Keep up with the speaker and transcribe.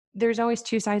there's always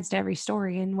two sides to every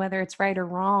story, and whether it's right or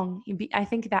wrong, I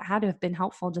think that had to have been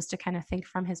helpful just to kind of think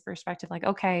from his perspective, like,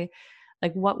 okay,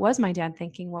 like what was my dad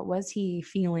thinking? What was he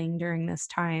feeling during this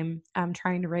time?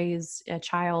 Trying to raise a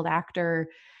child actor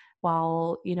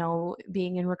while,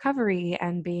 being in recovery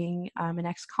and being an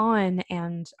ex-con,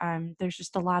 and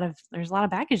there's a lot of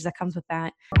baggage that comes with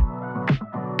that.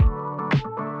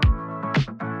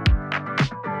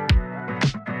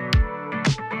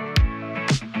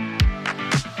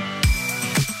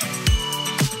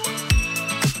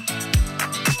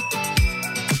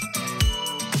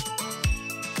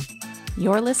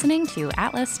 You're listening to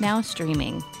Atlas Now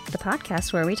Streaming, the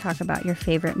podcast where we talk about your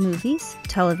favorite movies,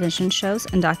 television shows,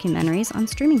 and documentaries on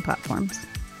streaming platforms.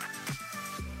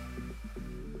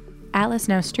 Atlas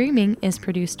Now Streaming is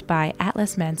produced by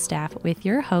Atlas Med staff with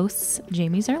your hosts,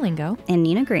 Jamie Zerlingo and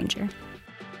Nina Granger.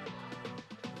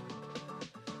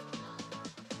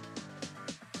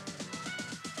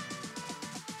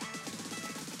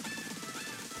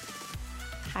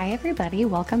 Hi, everybody.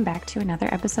 Welcome back to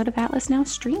another episode of Atlas Now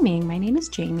Streaming. My name is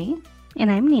Jamie.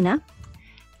 And I'm Nina.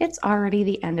 It's already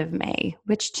the end of May,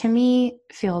 which to me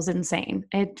feels insane.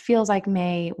 It feels like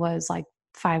May was like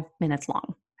 5 minutes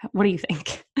long. What do you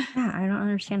think? Yeah, I don't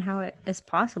understand how it is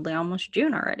possibly almost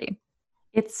June already.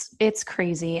 It's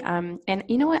crazy. And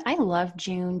you know what? I love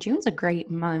June. June's a great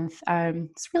month.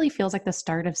 This really feels like the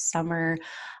start of summer.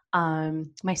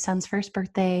 My son's first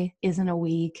birthday is in a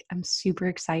week. I'm super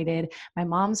excited. My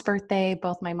mom's birthday,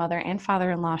 both my mother and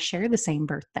father-in-law share the same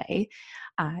birthday.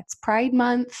 It's Pride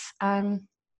Month,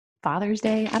 Father's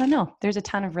Day. I don't know. There's a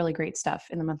ton of really great stuff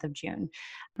in the month of June.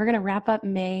 We're going to wrap up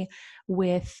May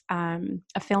with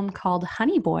a film called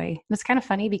Honey Boy. And it's kind of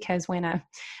funny because when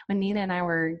Nina and I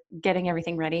were getting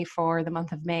everything ready for the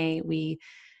month of May, we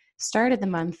started the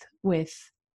month with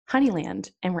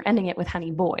Honeyland, and we're ending it with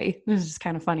Honey Boy. This is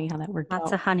kind of funny how that worked out.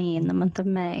 Lots of honey in the month of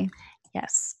May.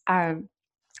 Yes.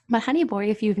 But Honey Boy,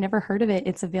 if you've never heard of it,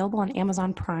 it's available on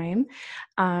Amazon Prime,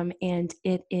 and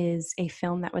it is a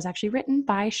film that was actually written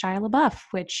by Shia LaBeouf,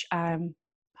 which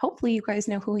hopefully you guys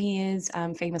know who he is,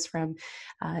 famous from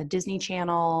Disney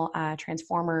Channel,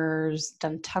 Transformers,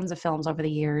 done tons of films over the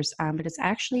years, but it's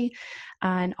actually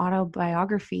an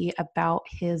autobiography about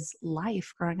his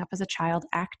life growing up as a child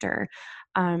actor.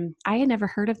 I had never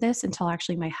heard of this until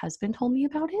actually my husband told me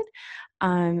about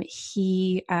it.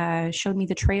 He showed me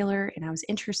the trailer and I was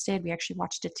interested. We actually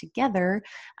watched it together.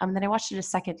 Then I watched it a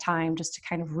second time just to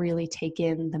kind of really take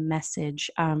in the message.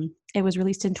 It was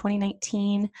released in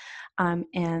 2019.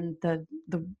 And the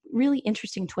really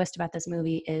interesting twist about this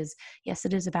movie is, yes,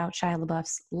 it is about Shia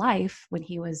LaBeouf's life when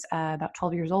he was about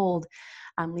 12 years old,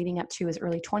 leading up to his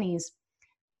early 20s.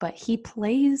 But he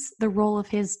plays the role of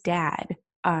his dad,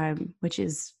 which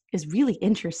is really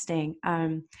interesting.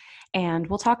 And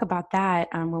we'll talk about that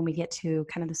when we get to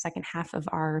kind of the second half of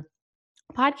our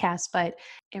podcast, but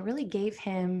it really gave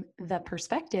him the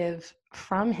perspective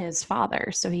from his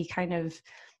father. So he kind of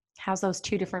has those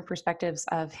two different perspectives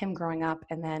of him growing up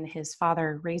and then his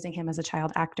father raising him as a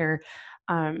child actor.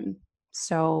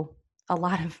 So a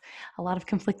lot of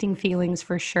conflicting feelings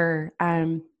for sure.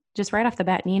 Just right off the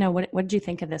bat, Nina, what did you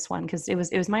think of this one? Because it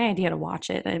was my idea to watch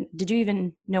it. And did you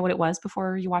even know what it was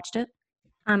before you watched it?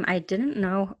 I didn't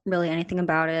know really anything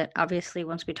about it. Obviously,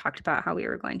 once we talked about how we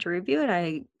were going to review it,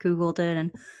 I Googled it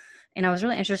and I was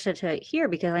really interested to hear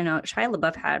because I know Shia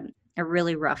LaBeouf had a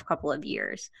really rough couple of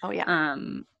years. Oh, yeah.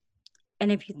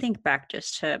 And if you think back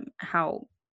just to how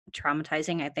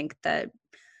traumatizing I think that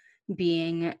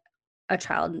being a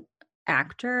child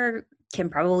actor can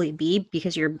probably be,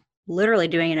 because you're literally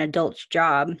doing an adult's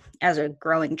job as a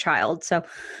growing child. So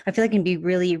I feel like it can be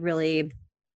really, really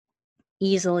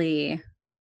easily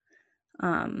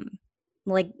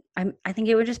I think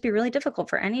it would just be really difficult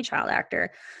for any child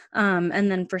actor.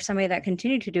 And then for somebody that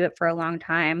continued to do it for a long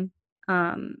time.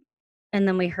 And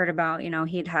then we heard about,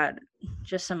 he'd had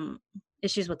just some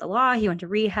issues with the law. He went to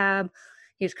rehab.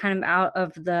 He was kind of out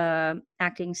of the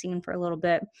acting scene for a little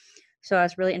bit. So I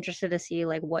was really interested to see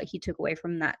like what he took away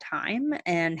from that time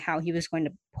and how he was going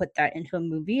to put that into a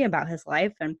movie about his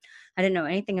life. And I didn't know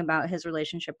anything about his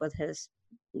relationship with his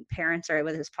parents or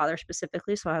with his father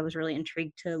specifically. So I was really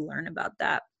intrigued to learn about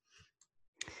that.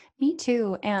 Me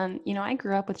too. And, I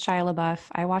grew up with Shia LaBeouf.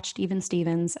 I watched Even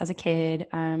Stevens as a kid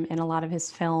in a lot of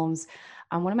his films.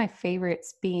 One of my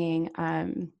favorites being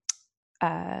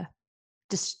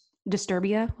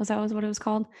Disturbia. Was what it was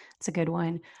called? It's a good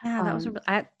one. Yeah, that was.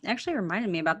 I actually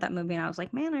reminded me about that movie, and I was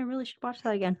like, man, I really should watch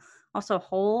that again. Also,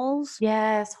 Holes.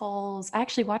 Yes, Holes. I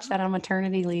actually watched that on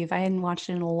maternity leave. I hadn't watched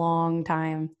it in a long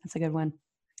time. That's a good one.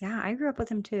 Yeah, I grew up with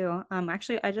him too.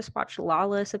 Actually, I just watched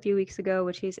Lawless a few weeks ago,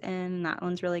 which he's in. That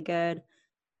one's really good.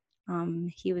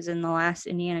 He was in the last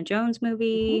Indiana Jones Mhm.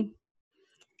 movie.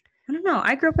 I don't know.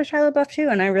 I grew up with Shia LaBeouf too,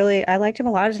 and I liked him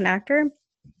a lot as an actor.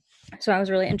 So I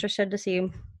was really interested to see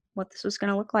what this was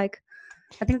going to look like.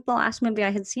 I think the last movie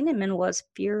I had seen him in was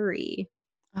Fury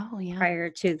Oh yeah. prior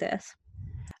to this.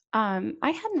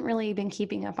 I hadn't really been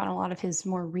keeping up on a lot of his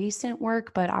more recent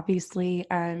work, but obviously,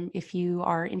 if you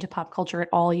are into pop culture at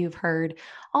all, you've heard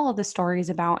all of the stories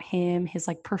about him, his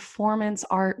like performance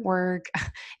artwork,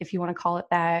 if you want to call it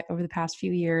that, over the past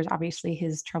few years. Obviously,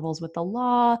 his troubles with the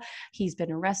law. He's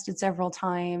been arrested several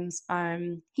times.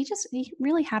 He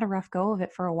really had a rough go of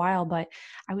it for a while, but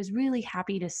I was really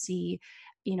happy to see,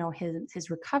 his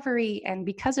recovery. And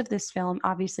because of this film,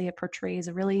 obviously, it portrays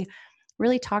a really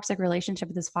toxic relationship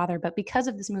with his father, but because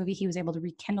of this movie he was able to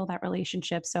rekindle that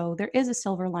relationship. So there is a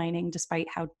silver lining despite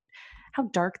how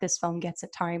dark this film gets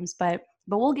at times, but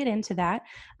we'll get into that.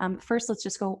 First, let's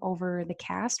just go over the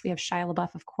cast. We have Shia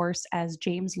LaBeouf, of course, as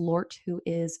James Lort, who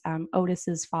is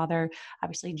Otis's father.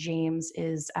 Obviously, James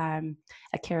is a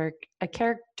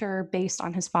character based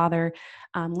on his father.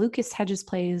 Lucas Hedges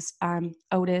plays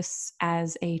Otis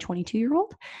as a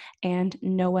 22-year-old, and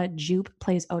Noah Jupe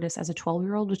plays Otis as a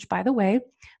 12-year-old. Which, by the way,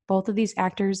 both of these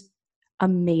actors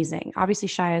amazing. Obviously,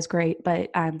 Shia is great, but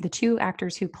the two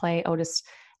actors who play Otis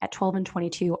at 12 and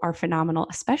 22 are phenomenal,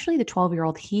 especially the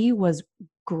 12-year-old. He was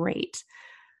great.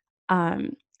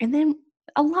 And then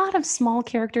a lot of small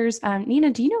characters.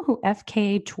 Nina, do you know who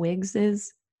FK Twigs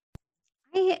is?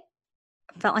 I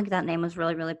felt like that name was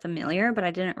really, really familiar, but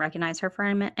I didn't recognize her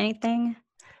from anything.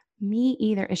 Me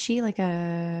either. Is she like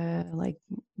a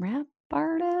rap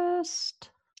artist?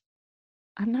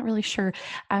 I'm not really sure.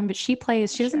 But she doesn't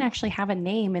Sure. actually have a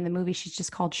name in the movie. She's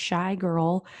just called Shy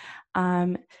Girl.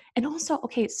 Um, and also,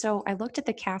 okay, so I looked at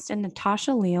the cast and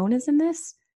Natasha Lyonne is in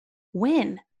this.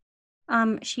 When?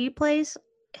 She plays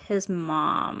his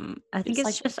mom.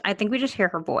 It's like, I think we just hear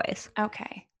her voice.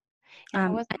 okay. Yeah,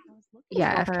 Um, I was looking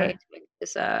yeah, for FK her.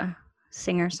 is a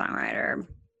singer-songwriter.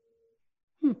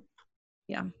 Hmm.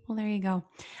 Yeah. Well, there you go.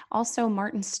 Also,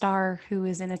 Martin Starr, who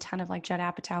is in a ton of like Judd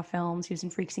Apatow films, he was in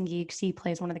Freaks and Geeks. He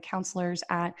plays one of the counselors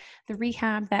at the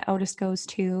rehab that Otis goes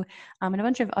to, and a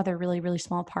bunch of other really, really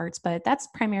small parts. But that's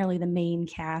primarily the main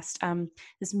cast.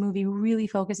 This movie really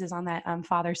focuses on that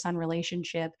father-son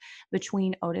relationship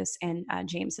between Otis and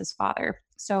James's father.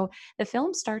 So the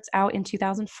film starts out in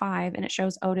 2005, and it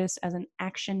shows Otis as an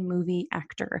action movie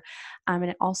actor, and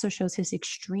it also shows his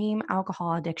extreme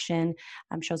alcohol addiction.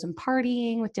 Shows him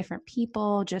partying with different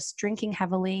people, just drinking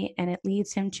heavily, and it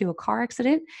leads him to a car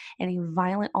accident and a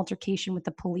violent altercation with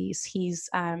the police. He's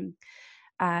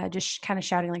just kind of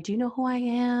shouting, like, "Do you know who I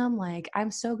am? Like, I'm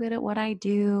so good at what I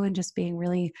do," and just being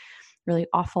really, really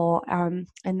awful. And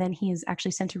then he is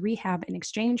actually sent to rehab in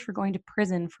exchange for going to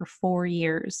prison for 4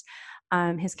 years.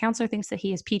 His counselor thinks that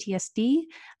he has PTSD,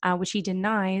 which he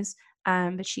denies.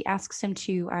 But she asks him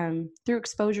to, through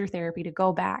exposure therapy, to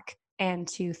go back and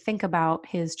to think about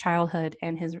his childhood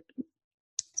and his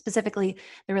specifically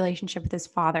the relationship with his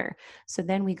father. So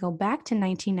then we go back to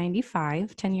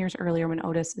 1995, 10 years earlier, when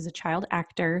Otis is a child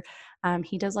actor.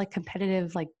 He does like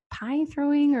competitive like pie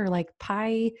throwing or like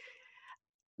pie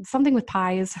something with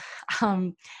pies.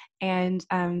 Um, and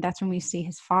that's when we see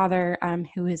his father,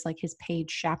 who is like his paid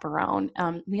chaperone.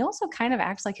 He also kind of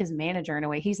acts like his manager in a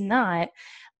way. He's not,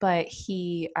 but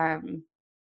I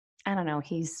don't know,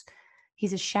 he's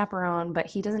a chaperone, but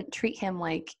he doesn't treat him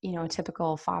like, a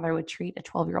typical father would treat a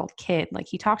 12-year-old kid. Like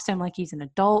he talks to him like he's an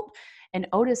adult. And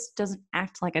Otis doesn't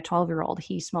act like a 12-year-old.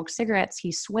 He smokes cigarettes,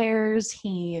 he swears,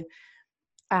 he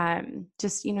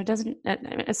just doesn't,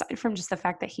 aside from just the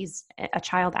fact that he's a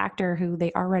child actor who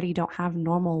they already don't have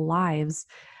normal lives.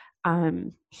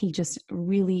 He just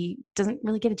really doesn't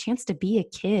really get a chance to be a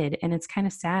kid, and it's kind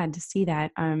of sad to see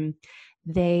that.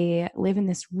 They live in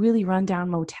this really rundown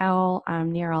motel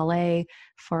near LA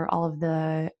for all of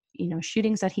the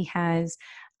shootings that he has.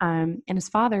 And his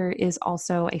father is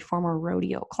also a former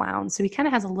rodeo clown, so he kind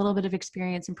of has a little bit of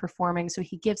experience in performing. So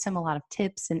he gives him a lot of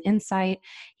tips and insight.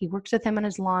 He works with him on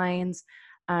his lines.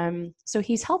 So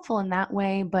he's helpful in that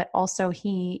way, but also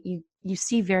you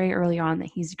see very early on that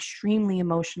he's extremely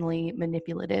emotionally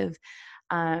manipulative,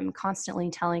 constantly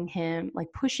telling him,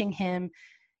 like pushing him,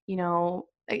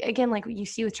 again, like you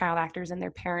see with child actors and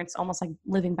their parents almost like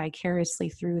living vicariously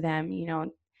through them.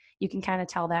 You can kind of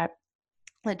tell that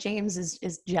James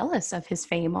is jealous of his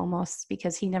fame almost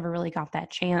because he never really got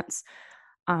that chance.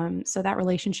 So that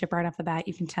relationship right off the bat,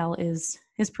 you can tell is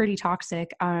pretty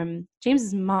toxic.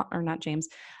 James's mom, or not James,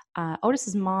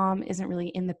 Otis's mom isn't really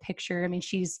in the picture. I mean,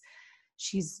 she's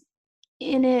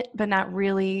in it, but not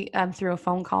really, through a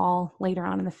phone call later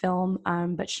on in the film.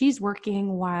 But she's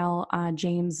working while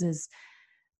James is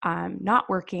not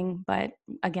working, but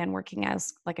again, working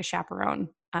as like a chaperone.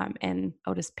 And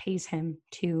Otis pays him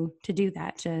to do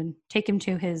that, to take him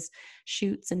to his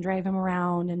shoots and drive him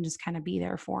around and just kind of be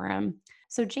there for him.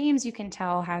 So James, you can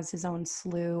tell, has his own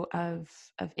slew of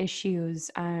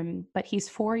issues, but he's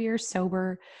 4 years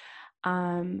sober.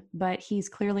 But he's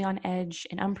clearly on edge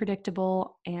and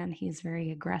unpredictable, and he's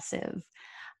very aggressive.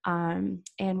 And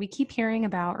we keep hearing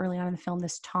about early on in the film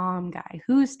this Tom guy.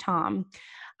 Who's Tom?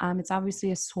 It's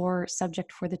obviously a sore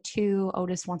subject for the two.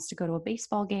 Otis wants to go to a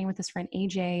baseball game with his friend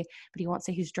AJ, but he won't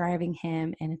say who's driving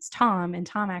him, and it's Tom. And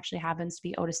Tom actually happens to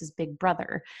be Otis's big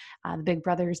brother, the Big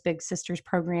Brothers Big Sisters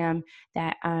program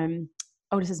that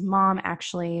Otis's mom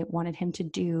actually wanted him to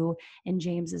do, and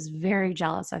James is very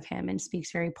jealous of him and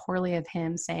speaks very poorly of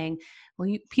him, saying,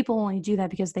 well, people only do that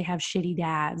because they have shitty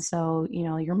dads. So,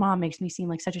 your mom makes me seem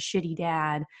like such a shitty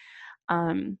dad.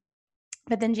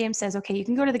 But then James says, okay, you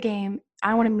can go to the game.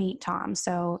 I want to meet Tom.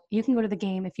 So you can go to the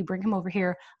game. If you bring him over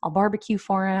here, I'll barbecue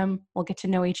for him. We'll get to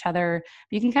know each other.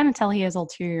 But you can kind of tell he has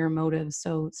ulterior motives.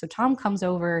 So Tom comes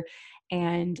over,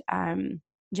 and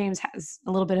James has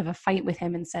a little bit of a fight with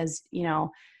him and says,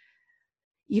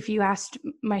 if you asked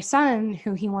my son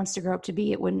who he wants to grow up to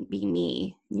be, it wouldn't be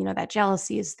me. That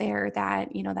jealousy is there, that,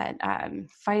 that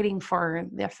fighting for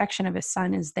the affection of his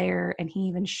son is there. And he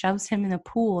even shoves him in the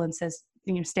pool and says,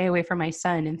 stay away from my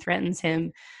son, and threatens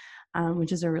him,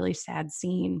 which is a really sad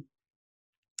scene.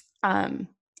 And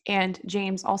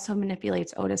James also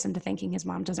manipulates Otis into thinking his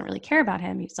mom doesn't really care about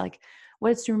him. He's like,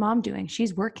 what's your mom doing?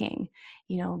 She's working,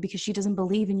 because she doesn't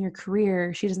believe in your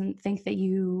career. She doesn't think that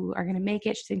you are going to make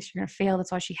it. She thinks you're going to fail.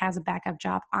 That's why she has a backup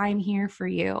job. I'm here for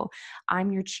you.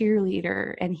 I'm your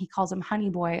cheerleader. And he calls him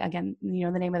Honey Boy, again, the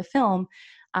name of the film,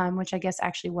 which I guess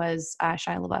actually was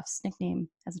Shia LaBeouf's nickname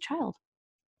as a child.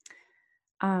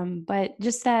 But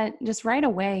just right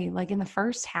away, like in the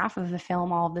first half of the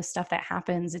film, all of this stuff that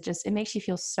happens, it makes you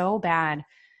feel so bad.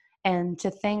 And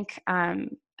to think,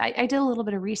 I did a little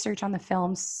bit of research on the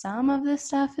film. Some of this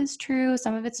stuff is true,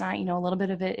 some of it's not. A little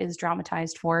bit of it is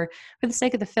dramatized for the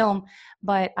sake of the film.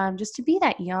 But just to be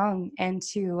that young and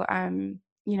to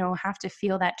have to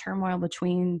feel that turmoil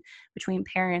between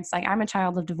parents. Like, I'm a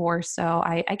child of divorce, so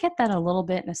I get that a little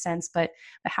bit in a sense. But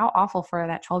how awful for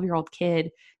that 12-year-old kid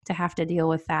to have to deal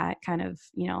with that kind of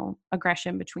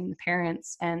aggression between the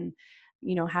parents, and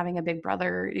having a big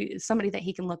brother, somebody that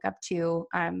he can look up to,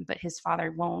 but his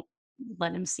father won't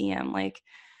let him see him. Like,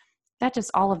 that,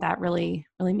 just all of that really,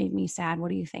 really made me sad. What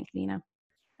do you think, Nina?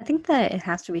 I think that it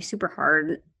has to be super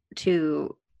hard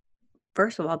to,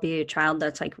 first of all, be a child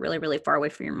that's like really, really far away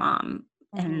from your mom,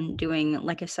 mm-hmm. and doing,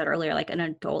 like I said earlier, like an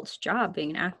adult's job, being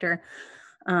an actor.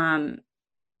 And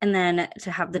then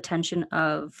to have the tension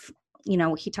of,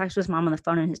 he talks to his mom on the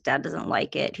phone and his dad doesn't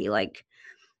like it. He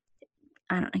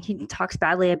he talks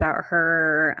badly about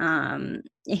her.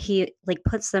 He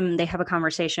they have a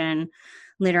conversation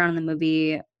later on in the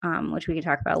movie, which we can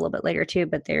talk about a little bit later too,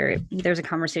 but there's a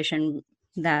conversation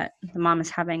that the mom is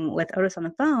having with Otis on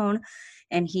the phone,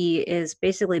 and he is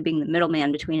basically being the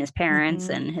middleman between his parents,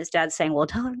 mm-hmm. and his dad's saying, well,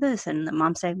 tell her this, and the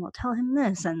mom's saying, well, tell him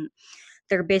this, and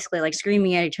they're basically like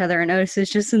screaming at each other, and Otis is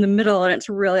just in the middle, and it's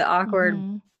really awkward.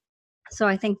 Mm-hmm. So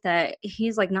I think that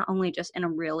he's like not only just in a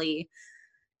really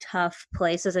tough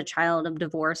place as a child of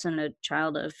divorce and a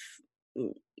child of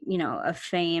of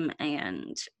fame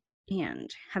and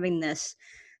having this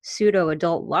pseudo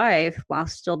adult life while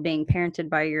still being parented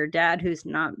by your dad, who's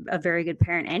not a very good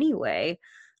parent anyway.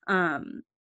 I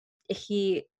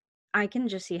can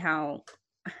just see how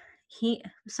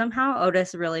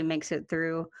Otis really makes it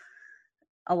through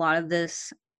a lot of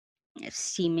this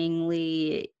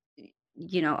seemingly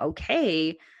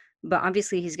okay, but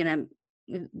obviously he's gonna,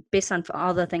 based on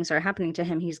all the things that are happening to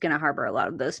him, he's going to harbor a lot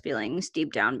of those feelings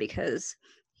deep down, because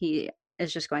he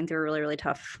is just going through a really, really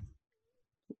tough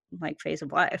phase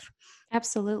of life.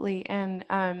 Absolutely. And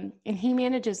he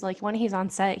manages, like, when he's on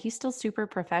set, he's still super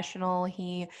professional.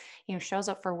 He, shows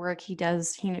up for work. He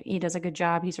does a good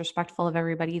job. He's respectful of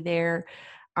everybody there.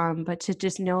 But to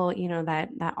just know,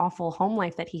 that awful home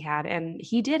life that he had. And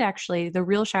he did actually, the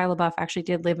real Shia LaBeouf actually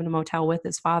did live in a motel with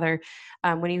his father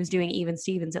when he was doing Even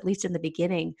Stevens, at least in the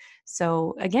beginning.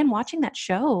 So again, watching that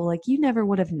show, like, you never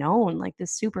would have known, like,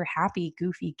 this super happy,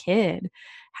 goofy kid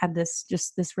had this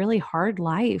really hard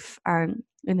life in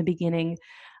the beginning.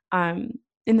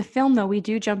 In the film, though, we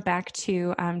do jump back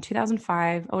to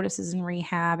 2005. Otis is in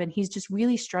rehab, and he's just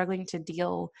really struggling to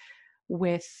deal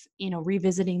with,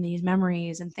 revisiting these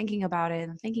memories and thinking about it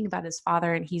and thinking about his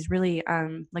father. And he's really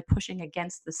like pushing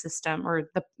against the system or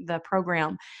the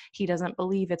program. He doesn't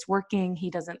believe it's working. He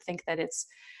doesn't think that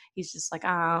he's just like,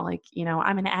 like,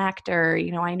 I'm an actor,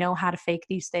 I know how to fake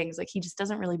these things. Like, he just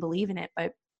doesn't really believe in it.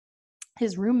 But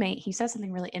his roommate, he says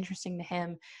something really interesting to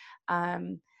him.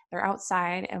 They're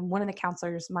outside, and one of the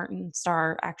counselors, Martin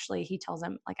Starr, actually, he tells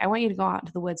him, like, I want you to go out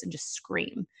into the woods and just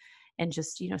scream, and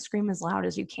just, scream as loud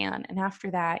as you can. And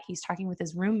after that, he's talking with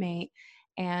his roommate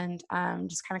and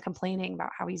just kind of complaining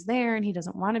about how he's there and he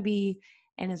doesn't want to be.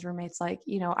 And his roommate's like,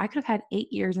 I could have had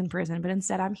 8 years in prison, but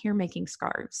instead I'm here making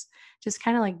scarves. Just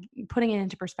kind of like putting it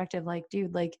into perspective, like,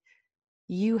 dude, like,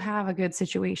 you have a good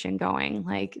situation going.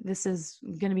 Like, this is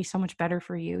going to be so much better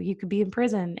for you. You could be in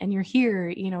prison and you're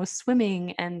here,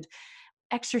 swimming and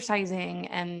exercising,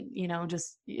 and,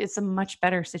 just, it's a much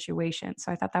better situation.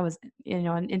 So I thought that was,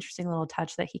 an interesting little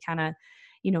touch that he kind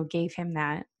of, gave him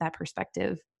that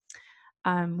perspective.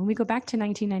 When we go back to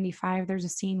 1995, there's a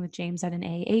scene with James at an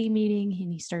AA meeting,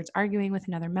 and he starts arguing with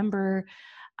another member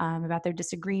about their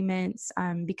disagreements.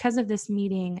 Because of this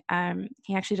meeting,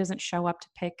 he actually doesn't show up to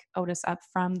pick Otis up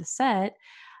from the set.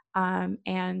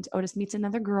 And Otis meets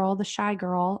another girl, the shy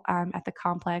girl, at the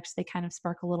complex. They kind of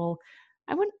spark a little,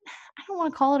 I don't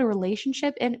want to call it a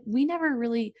relationship. And we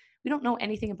don't know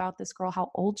anything about this girl, how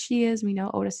old she is. We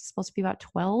know Otis is supposed to be about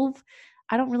 12.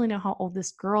 I don't really know how old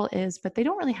this girl is, but they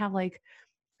don't really have like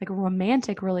a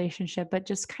romantic relationship, but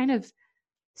just kind of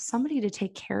somebody to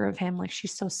take care of him. Like,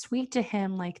 she's so sweet to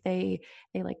him. Like, they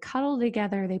like cuddle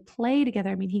together, they play together.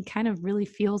 I mean, he kind of really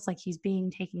feels like he's being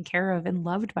taken care of and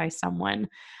loved by someone.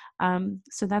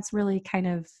 So that's really kind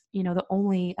of, the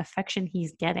only affection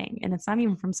he's getting. And it's not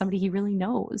even from somebody he really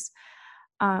knows.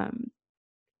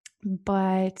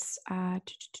 But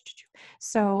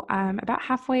so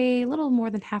about a little more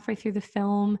than halfway through the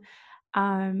film,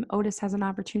 Otis has an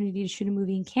opportunity to shoot a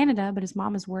movie in Canada, but his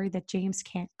mom is worried that James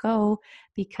can't go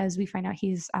because we find out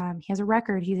he has a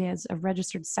record. He has a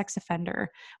registered sex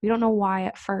offender. We don't know why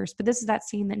at first, but this is that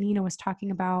scene that Nina was talking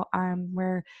about,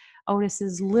 where Otis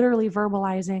is literally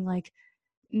verbalizing, like,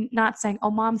 not saying,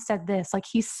 oh, mom said this, like,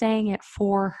 he's saying it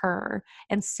for her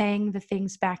and saying the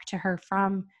things back to her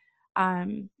from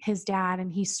his dad,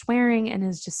 and he's swearing and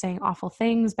is just saying awful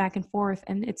things back and forth.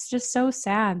 And it's just so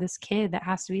sad, this kid that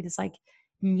has to be this like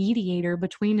mediator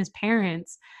between his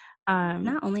parents.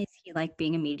 Not only is he like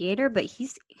being a mediator, but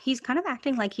he's kind of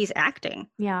acting like he's acting.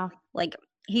 Yeah. Like,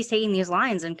 he's taking these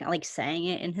lines and like saying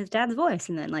it in his dad's voice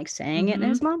and then like saying it in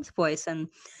his mom's voice. And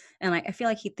like, I feel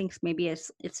like he thinks maybe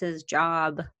it's his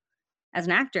job as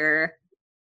an actor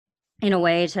in a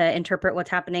way to interpret what's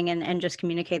happening and just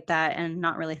communicate that and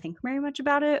not really think very much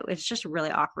about it. It's just a really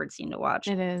awkward scene to watch.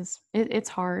 It is. It's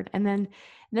hard. And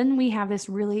then we have this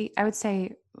really, I would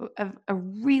say, a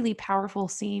really powerful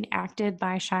scene acted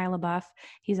by Shia LaBeouf.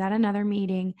 He's at another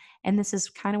meeting, and this is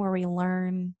kind of where we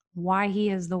learn why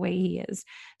he is the way he is.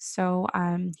 So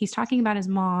he's talking about his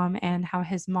mom and how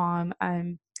his mom,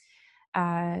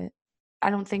 I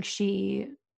don't think she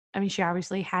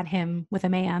obviously had him with a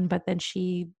man, but then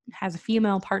she has a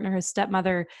female partner. His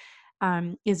stepmother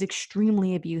is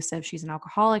extremely abusive. She's an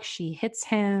alcoholic. She hits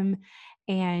him.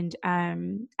 And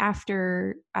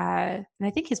after, and I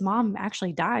think his mom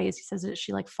actually dies. He says that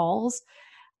she like falls.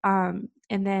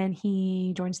 And then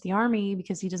he joins the army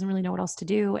because he doesn't really know what else to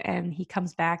do. And he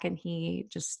comes back and he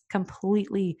just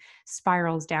completely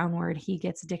spirals downward. He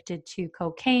gets addicted to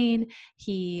cocaine.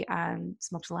 He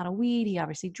smokes a lot of weed. He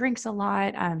obviously drinks a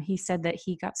lot. He said that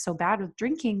he got so bad with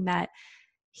drinking that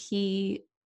he,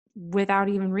 without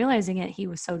even realizing it, he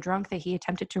was so drunk that he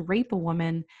attempted to rape a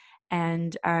woman.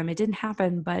 And it didn't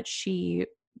happen, but she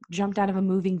jumped out of a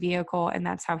moving vehicle, and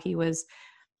that's how he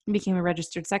became a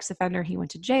registered sex offender. He went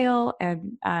to jail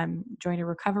and joined a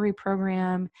recovery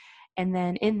program. And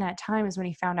then in that time is when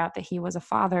he found out that he was a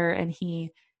father. And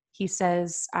he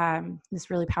says this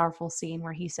really powerful scene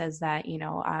where he says that,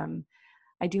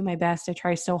 I do my best. I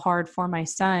try so hard for my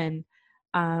son,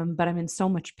 but I'm in so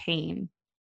much pain.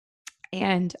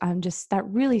 And just that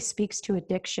really speaks to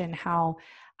addiction, how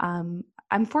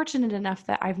I'm fortunate enough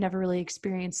that I've never really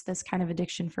experienced this kind of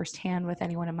addiction firsthand with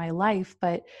anyone in my life.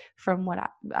 But from what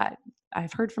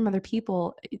I've heard from other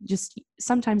people, just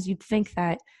sometimes you'd think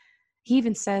that he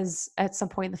even says at some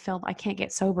point in the film, I can't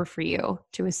get sober for you,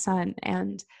 to his son.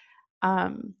 And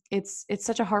it's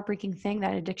such a heartbreaking thing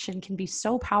that addiction can be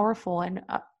so powerful and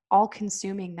all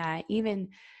consuming that even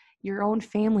your own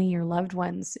family, your loved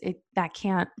ones, that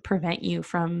can't prevent you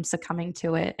from succumbing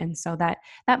to it. And so that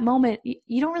moment,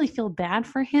 you don't really feel bad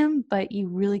for him, but you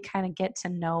really kind of get to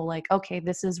know, like, okay,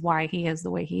 this is why he is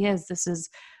the way he is. This is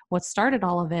what started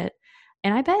all of it.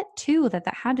 And I bet too that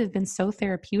had to have been so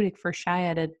therapeutic for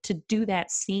Shia to do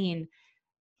that scene,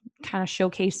 kind of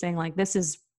showcasing like, this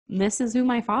is who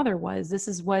my father was. This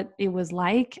is what it was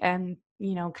like. And,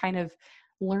 kind of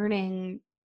learning,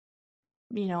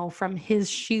 from his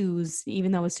shoes,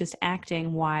 even though it's just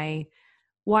acting, why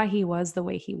he was the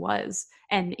way he was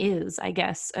and is, I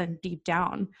guess, deep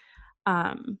down.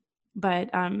 But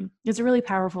it's a really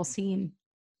powerful scene.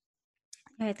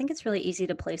 Yeah, I think it's really easy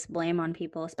to place blame on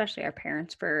people, especially our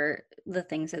parents, for the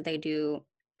things that they do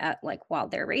at like while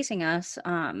they're raising us.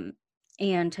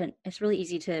 It's really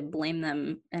easy to blame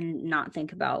them and not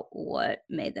think about what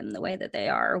made them the way that they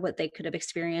are, what they could have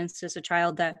experienced as a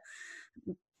child that,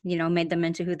 made them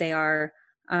into who they are.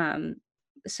 Um,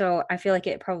 so I feel like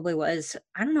it probably was,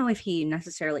 I don't know if he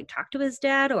necessarily talked to his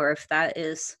dad or if that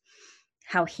is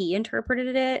how he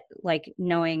interpreted it, like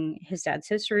knowing his dad's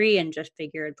history and just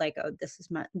figured like, oh, this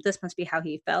must be how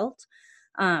he felt.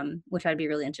 Which I'd be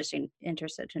really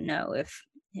interested to know if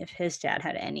his dad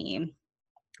had any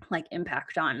like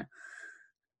impact on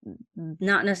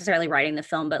not necessarily writing the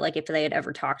film, but like if they had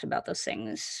ever talked about those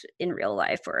things in real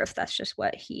life, or if that's just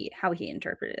how he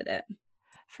interpreted it.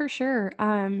 For sure.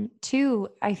 Two,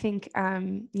 I think,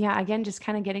 yeah, again, just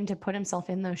kind of getting to put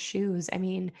himself in those shoes. I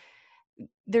mean,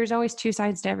 there's always two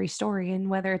sides to every story, and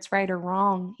whether it's right or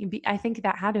wrong, I think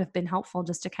that had to have been helpful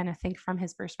just to kind of think from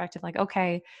his perspective, like,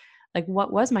 okay, like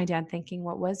what was my dad thinking?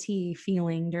 What was he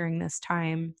feeling during this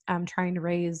time? Trying to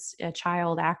raise a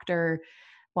child actor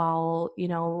while,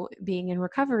 being in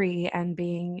recovery and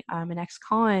being an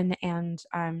ex-con. And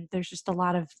there's a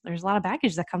lot of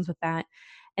baggage that comes with that.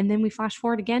 And then we flash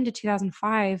forward again to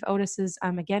 2005. Otis is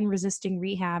again resisting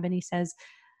rehab, and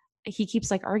he keeps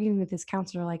like arguing with his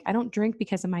counselor, like, I don't drink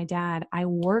because of my dad. I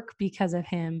work because of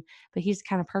him. But he's the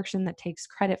kind of person that takes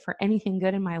credit for anything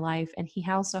good in my life. And he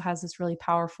also has this really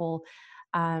powerful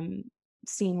um,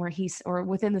 scene or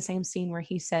within the same scene where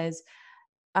he says,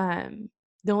 um,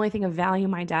 the only thing of value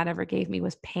my dad ever gave me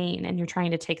was pain, and you're trying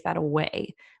to take that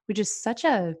away, which is such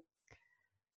an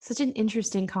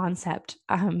interesting concept.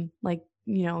 Like,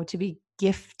 to be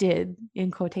gifted, in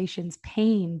quotations,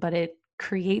 pain, but it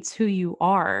creates who you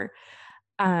are.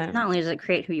 Not Um, only does it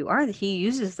create who you are, that he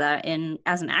uses that in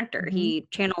as an actor. mhm. He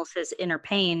channels his inner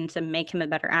pain to make him a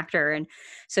better actor. And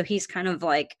so he's kind of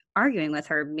like arguing with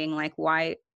her, being like,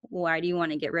 why do you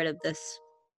want to get rid of this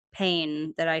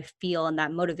pain that I feel and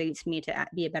that motivates me to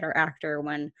be a better actor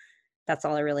when that's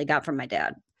all I really got from my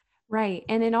dad? Right.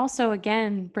 And it also,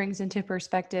 again, brings into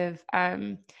perspective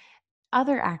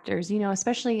other actors,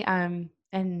 especially, and,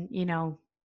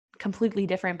 completely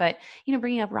different, but,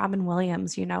 bringing up Robin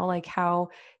Williams, like how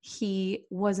he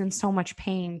was in so much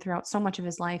pain throughout so much of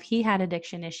his life. He had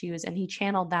addiction issues, and he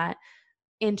channeled that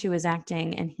into his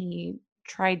acting, and he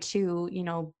tried to,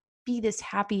 be this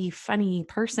happy, funny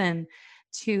person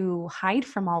to hide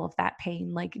from all of that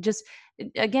pain. Like, just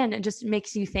again, it just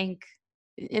makes you think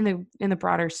in the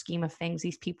broader scheme of things,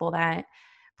 these people that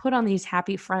put on these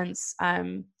happy fronts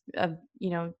of,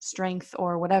 strength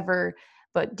or whatever,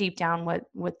 but deep down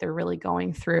what they're really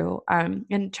going through.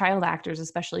 And child actors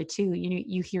especially too.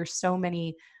 You hear so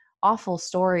many awful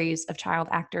stories of child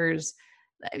actors.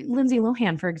 Lindsay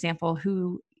Lohan, for example,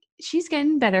 who, she's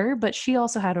getting better, but she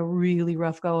also had a really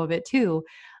rough go of it too.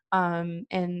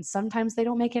 And sometimes they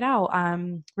don't make it out.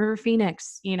 River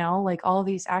Phoenix, like all of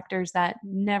these actors that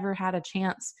never had a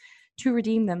chance to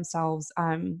redeem themselves.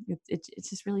 It's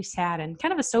just really sad and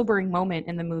kind of a sobering moment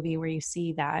in the movie where you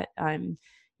see that,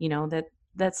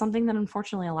 that's something that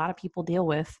unfortunately a lot of people deal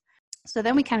with. So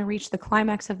then we kind of reach the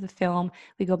climax of the film.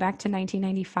 We go back to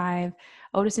 1995.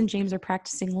 Otis and James are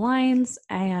practicing lines,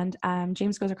 and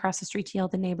James goes across the street to yell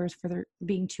at the neighbors for their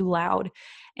being too loud.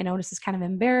 And Otis is kind of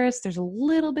embarrassed. There's a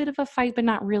little bit of a fight, but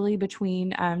not really,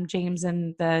 between James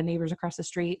and the neighbors across the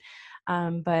street.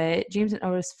 But James and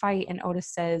Otis fight, and Otis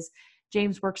says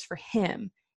James works for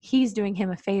him. He's doing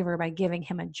him a favor by giving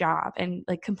him a job, and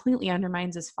like completely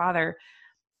undermines his father.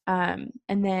 And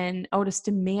then Otis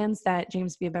demands that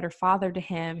James be a better father to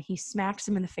him. He smacks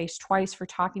him in the face twice for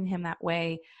talking to him that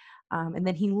way. And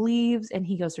then he leaves and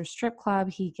he goes to a strip club.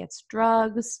 He gets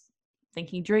drugs. I think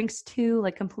he drinks too,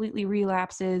 like completely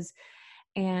relapses.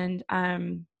 And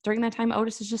during that time,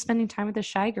 Otis is just spending time with the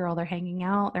shy girl. They're hanging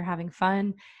out, they're having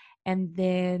fun. And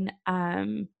then uh,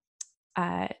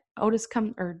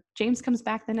 James comes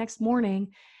back the next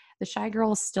morning. The shy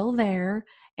girl is still there,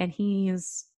 and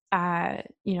he's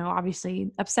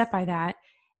obviously upset by that.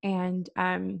 And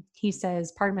he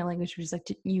says, pardon my language, but he's like,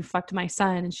 you fucked my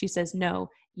son. And she says, no,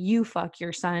 you fuck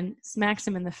your son, smacks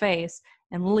him in the face,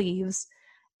 and leaves.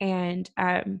 And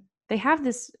they have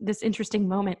this interesting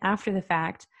moment after the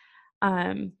fact,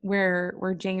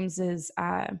 where James is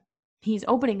he's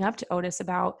opening up to Otis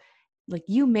about, like,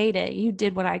 you made it, you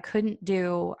did what I couldn't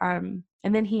do. And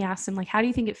then he asks him, like, how do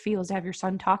you think it feels to have your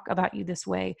son talk about you this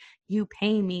way? You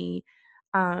pay me.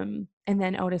 And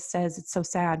then Otis says it's so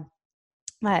sad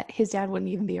that his dad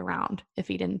wouldn't even be around if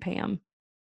he didn't pay him.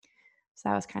 So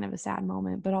that was kind of a sad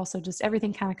moment, but also just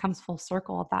everything kind of comes full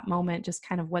circle at that moment, just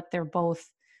kind of what they're both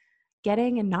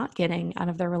getting and not getting out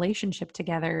of their relationship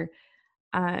together.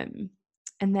 Um,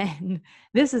 and then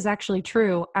this is actually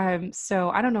true. So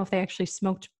I don't know if they actually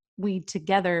smoked weed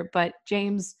together, but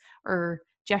James, or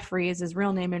Jeffrey is his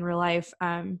real name in real life,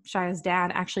 Shia's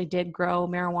dad actually did grow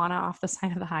marijuana off the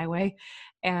side of the highway.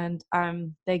 And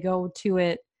they go to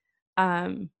it.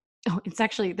 There's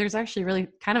actually really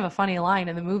kind of a funny line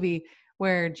in the movie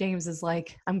where James is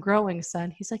like, I'm growing, son.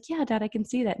 He's like, yeah, dad, I can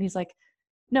see that. And he's like,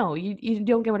 no, you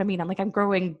don't get what I mean. I'm like, I'm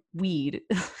growing weed.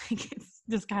 It's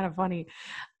just kind of funny.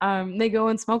 They go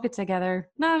and smoke it together.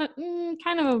 Not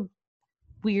kind of a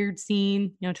weird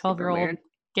scene, 12-year-old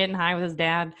getting high with his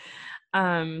dad.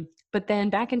 But then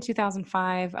back in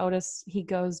 2005, Otis, he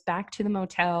goes back to the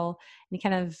motel and he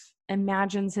kind of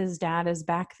imagines his dad is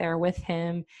back there with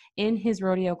him in his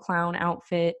rodeo clown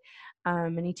outfit.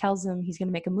 And he tells him he's going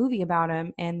to make a movie about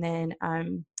him. And then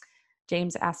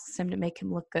James asks him to make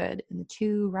him look good. And the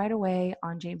two ride away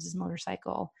on James's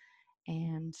motorcycle,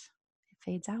 and it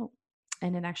fades out.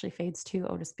 And it actually fades to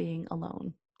Otis being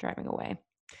alone, driving away.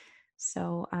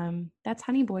 So that's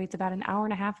Honey Boy. It's about an hour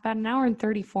and a half, about an hour and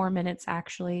 34 minutes,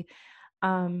 actually.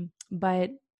 But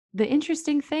the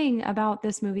interesting thing about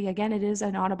this movie, again, it is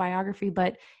an autobiography,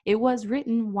 but it was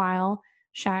written while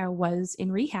Shia was in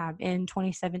rehab in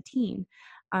 2017.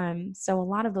 So a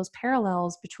lot of those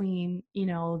parallels between,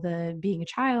 the being a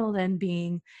child and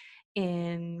being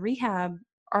in rehab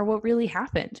are what really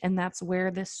happened. And that's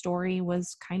where this story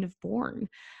was kind of born.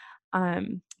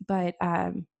 But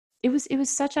it was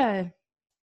such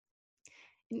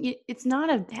it's not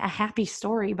a happy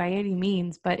story by any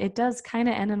means, but it does kind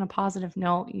of end on a positive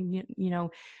note.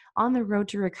 On the road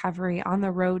to recovery, on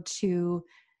the road to,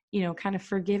 kind of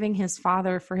forgiving his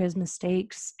father for his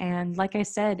mistakes. And like I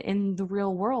said, in the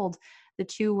real world, the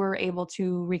two were able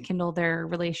to rekindle their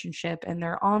relationship, and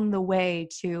they're on the way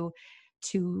to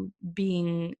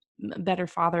being a better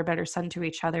father, better son to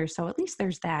each other. So at least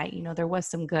there's that. There was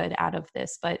some good out of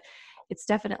this, but it's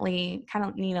definitely kind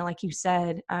of, Nina, like you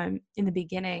said in the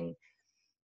beginning,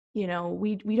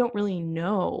 we don't really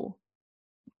know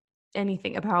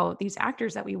anything about these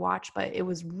actors that we watch, but it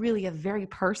was really a very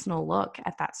personal look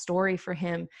at that story for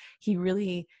him. He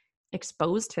really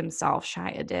exposed himself,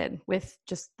 Shia did, with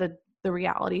just the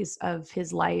realities of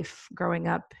his life growing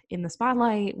up in the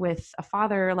spotlight with a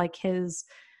father like his.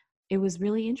 It was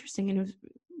really interesting and it was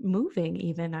moving,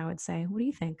 even, I would say. What do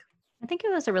you think? I think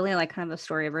it was a really kind of a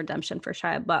story of redemption for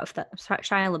Shia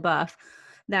LaBeouf,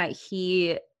 that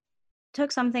he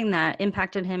took something that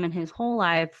impacted him in his whole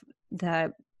life,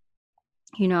 that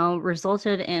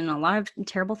resulted in a lot of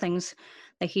terrible things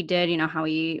that he did. How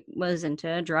he was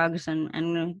into drugs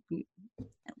and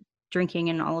drinking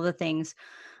and all of the things,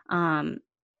 and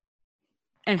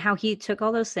how he took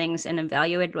all those things and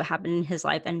evaluated what happened in his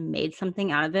life and made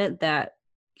something out of it that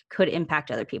could impact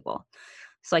other people.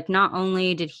 So not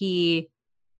only did he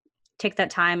take that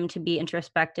time to be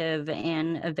introspective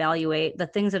and evaluate the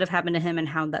things that have happened to him and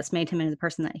how that's made him into the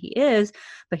person that he is,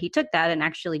 but he took that and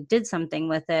actually did something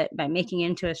with it by making it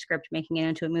into a script, making it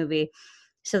into a movie,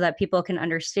 so that people can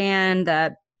understand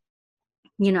that,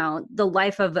 the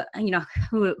life of,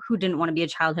 who didn't want to be a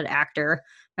childhood actor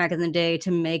back in the day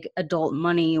to make adult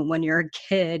money when you're a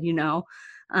kid,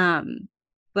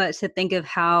 but to think of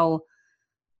how,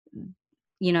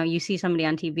 you see somebody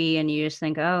on TV and you just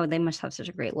think, oh, they must have such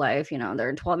a great life.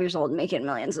 They're 12 years old making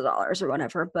millions of dollars or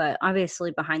whatever. But obviously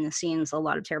behind the scenes, a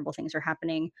lot of terrible things are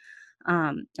happening,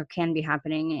 or can be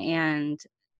happening. And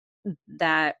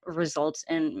that results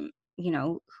in,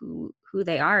 who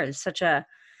they are. Is such an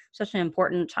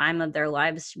important time of their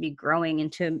lives to be growing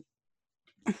into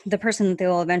the person that they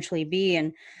will eventually be,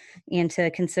 and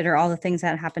to consider all the things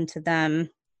that happened to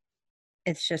them.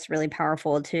 It's just really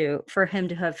powerful for him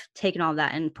to have taken all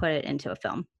that and put it into a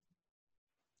film.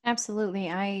 Absolutely.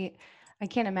 I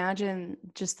can't imagine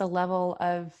just the level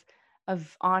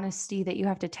of honesty that you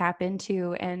have to tap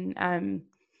into, and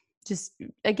just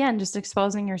again, just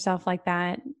exposing yourself like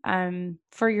that,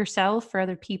 for yourself, for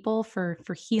other people, for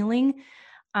healing,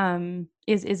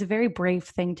 is a very brave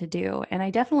thing to do. And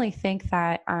I definitely think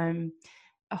that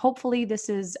hopefully this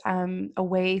is a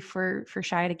way for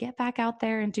Shia to get back out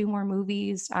there and do more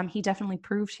movies. He definitely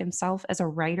proved himself as a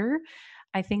writer.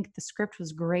 I think the script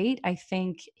was great. I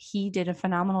think he did a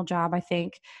phenomenal job. I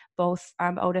think both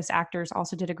Otis actors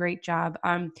also did a great job.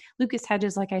 Lucas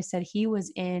Hedges, like I said, he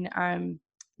was in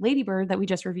Lady Bird that we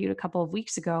just reviewed a couple of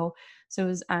weeks ago. So it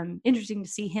was interesting to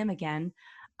see him again.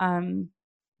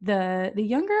 The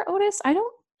younger Otis, I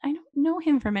don't know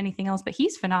him from anything else, but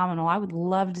he's phenomenal. I would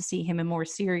love to see him in more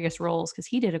serious roles because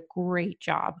he did a great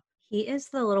job. He is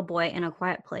the little boy in A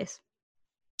Quiet Place.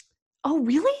 Oh,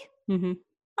 really? Mm-hmm.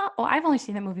 Oh, well, I've only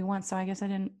seen that movie once, so I guess I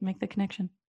didn't make the connection.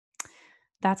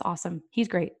 That's awesome. He's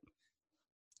great.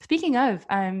 Speaking of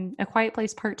A Quiet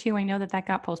Place Part 2, I know that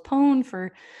got postponed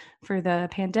for the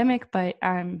pandemic, but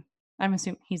I'm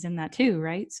assuming he's in that too,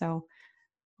 right? So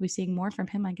we're seeing more from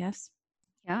him, I guess.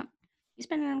 Yeah. He's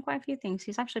been in quite a few things.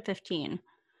 He's actually 15.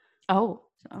 Oh.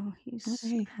 So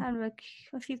he's had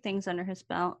a few things under his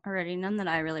belt already. None that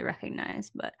I really recognize,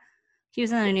 but he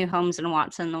was in a new Holmes and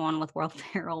Watson, the one with Will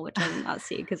Ferrell, which I did not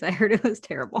see because I heard it was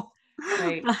terrible.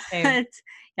 Right. But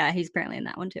yeah, he's apparently in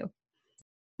that one too.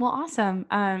 Well, awesome.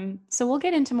 So we'll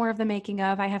get into more of the making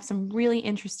of. I have some really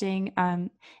interesting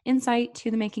insight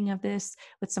to the making of this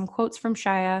with some quotes from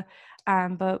Shia.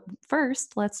 But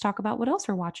first, let's talk about what else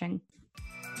we're watching.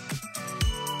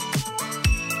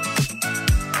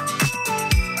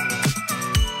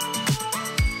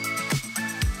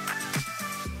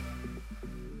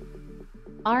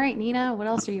 All right, Nina, what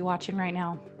else are you watching right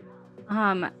now?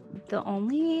 The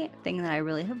only thing that I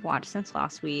really have watched since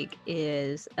last week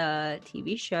is a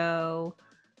TV show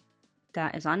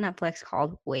that is on Netflix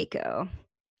called Waco.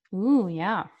 Ooh,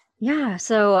 yeah. Yeah,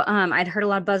 so I'd heard a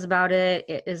lot of buzz about it.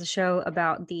 It is a show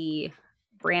about the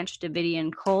Branch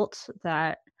Davidian cult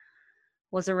that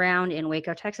was around in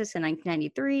Waco, Texas in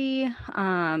 1993.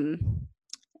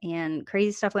 And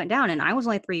crazy stuff went down. And I was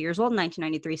only 3 years old in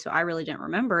 1993, so I really didn't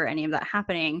remember any of that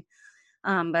happening.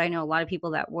 But I know a lot of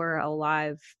people that were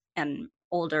alive and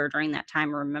older during that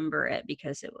time remember it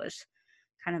because it was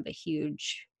kind of a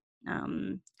huge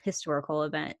historical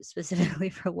event, specifically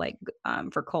for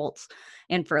for cults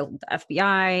and for the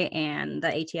FBI and the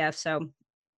ATF. So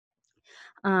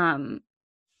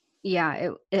yeah,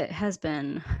 it has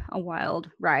been a wild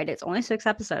ride. It's only 6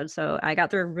 episodes, so I got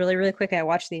through really, really quick. I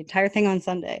watched the entire thing on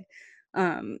Sunday.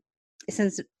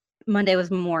 Since Monday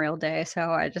was Memorial Day, so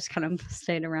I just kind of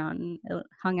stayed around and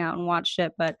hung out and watched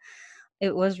it, but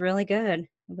it was really good.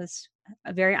 It was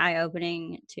very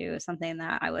eye-opening to something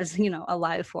that I was,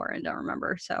 alive for and don't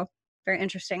remember. So very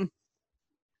interesting.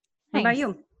 What about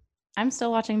you? I'm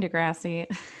still watching Degrassi.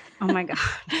 Oh my God.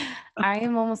 I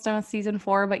am almost done with season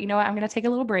 4, but you know what? I'm going to take a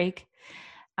little break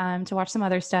to watch some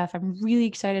other stuff. I'm really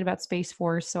excited about Space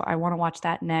Force, so I want to watch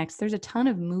that next. There's a ton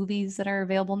of movies that are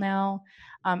available now.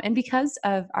 And because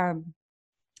I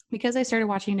started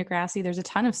watching Degrassi, there's a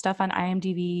ton of stuff on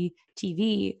IMDb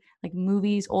TV, like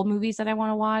movies, old movies that I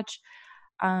want to watch.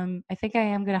 I think I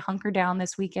am going to hunker down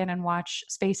this weekend and watch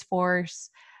Space Force.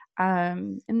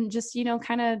 And just,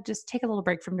 kind of just take a little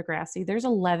break from Degrassi. There's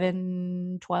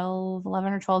 11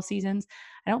 or 12 seasons.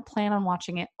 I don't plan on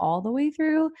watching it all the way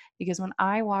through because when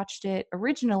I watched it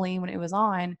originally, when it was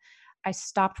on, I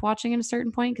stopped watching at a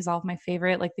certain point because all of my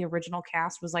favorite, like the original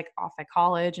cast was like off at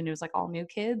college and it was like all new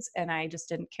kids and I just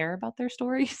didn't care about their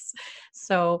stories.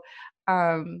 So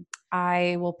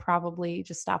I will probably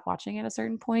just stop watching at a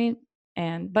certain point.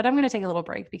 But I'm going to take a little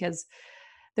break because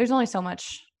there's only so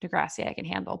much Degrassi I can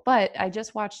handle. But I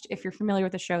just watched, if you're familiar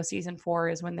with the show, season 4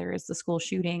 is when there is the school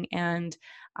shooting. And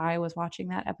I was watching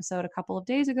that episode a couple of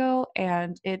days ago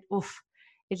and it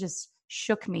just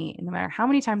shook me. And no matter how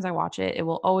many times I watch it, it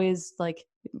will always it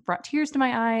brought tears to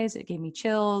my eyes. It gave me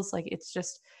chills. It's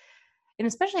just, and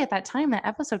especially at that time, that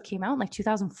episode came out in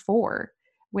 2004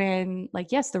 when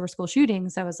yes, there were school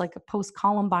shootings. That was a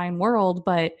post-Columbine world,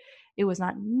 but it was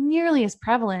not nearly as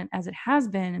prevalent as it has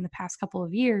been in the past couple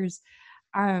of years.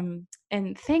 And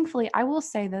thankfully, I will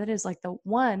say that it is the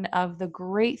one of the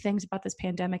great things about this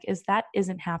pandemic is that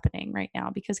isn't happening right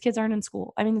now because kids aren't in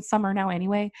school. I mean, it's summer now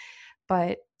anyway,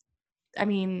 but I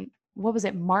mean, what was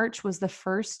it? March was the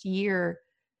first year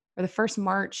or the first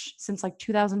March since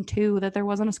 2002 that there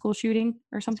wasn't a school shooting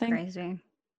or something. It's crazy.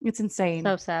 It's insane.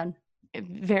 So sad.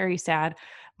 Very sad.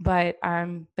 But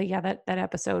yeah, that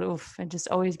episode, it just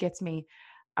always gets me.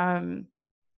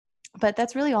 But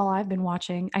that's really all I've been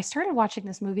watching. I started watching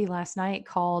this movie last night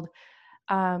called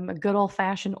A Good Old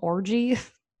Fashioned Orgy.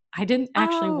 I didn't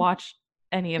actually watch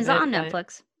any of it. Is it on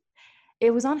Netflix?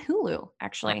 It was on Hulu,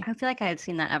 actually. I feel like I had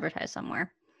seen that advertised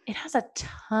somewhere. It has a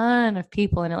ton of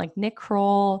people in it, like Nick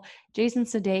Kroll, Jason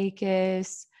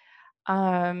Sudeikis,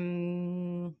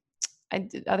 other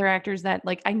actors that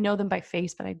I know them by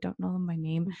face, but I don't know them by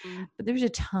name. Mm-hmm. But there's a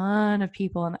ton of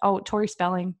people, and Tori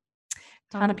Spelling.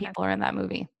 Ton of Okay. people are in that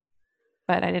movie,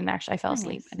 but I fell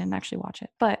asleep. I Nice. didn't actually watch it,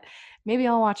 but maybe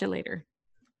I'll watch it later.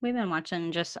 We've been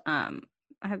watching just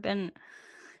I've been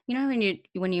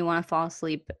when you want to fall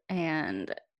asleep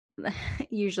and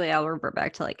usually I'll revert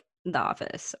back to like The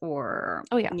Office or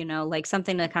Oh yeah. like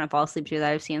something to kind of fall asleep to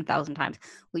that I've seen 1,000 times.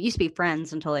 Well, it used to be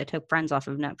Friends until they took Friends off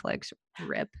of Netflix.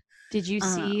 Rip. Did you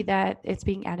see Um, that it's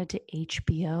being added to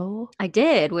HBO I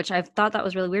did, which I thought that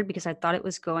was really weird because I thought it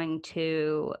was going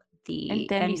to and the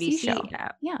the NBC NBC show?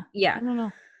 app. Yeah. Yeah. I don't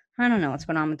know. I don't know what's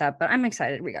going on with that, but I'm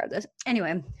excited regardless.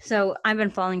 Anyway, so I've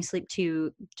been falling asleep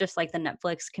to just like the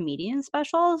Netflix comedian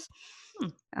specials,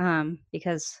 Hmm.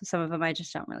 because some of them I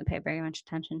just don't really pay very much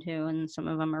attention to, and some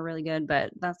of them are really good.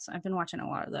 But I've been watching a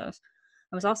lot of those.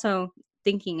 I was also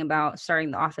thinking about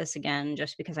starting The Office again,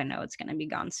 just because I know it's going to be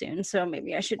gone soon, so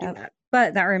maybe I should do Yep. that.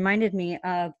 But that reminded me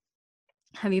of,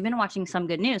 have you been watching Some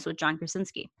Good News with John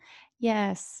Krasinski?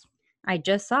 Yes. I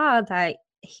just saw that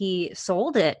he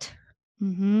sold it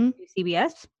Mm-hmm. to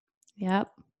CBS. Yep.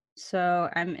 So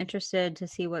I'm interested to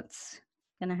see what's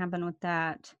gonna happen with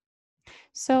that.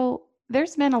 So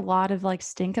there's been a lot of like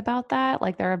stink about that.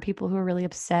 Like there are people who are really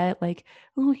upset, like,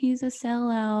 oh, he's a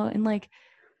sellout. And like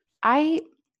I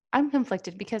I'm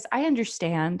conflicted because I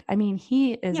understand. I mean,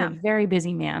 he is a Yeah. very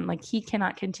busy man. Like he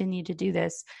cannot continue to do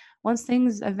this. Once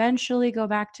things eventually go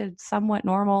back to somewhat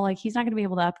normal, like he's not going to be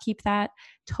able to upkeep that.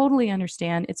 Totally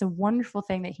understand. It's a wonderful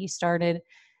thing that he started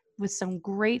with some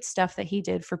great stuff that he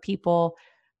did for people.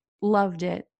 Loved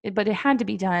it, but it had to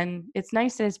be done. It's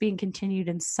nice that it's being continued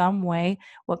in some way.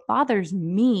 What bothers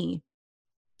me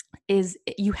is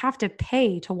you have to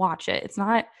pay to watch it. It's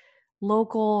not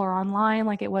local or online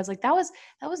like it was. Like that was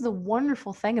the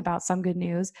wonderful thing about Some Good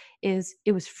News is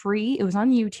it was free. It was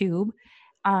on YouTube.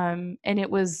 And it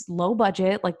was low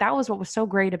budget. Like that was what was so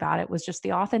great about it was just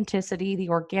the authenticity, the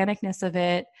organicness of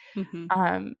it.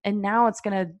 Hmm. And now it's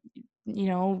gonna, you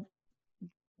know,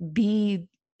 be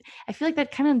I feel like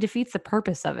that kind of defeats the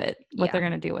purpose of it, what they're Yeah,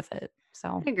 gonna do with it.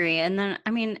 So I agree. And then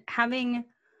I mean, having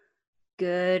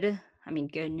good,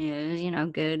 good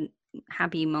news, good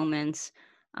happy moments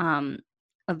um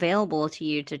available to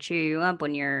you to cheer you up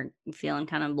when you're feeling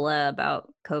kind of blah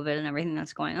about COVID and everything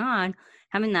that's going on.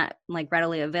 Having that like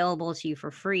readily available to you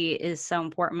for free is so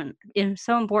important. It's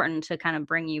so important to kind of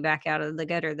bring you back out of the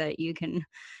gutter that you can,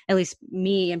 at least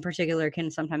me in particular, can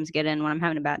sometimes get in when I'm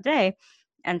having a bad day.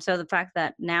 And so the fact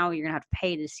that now you're gonna have to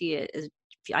pay to see it is,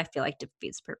 I feel like,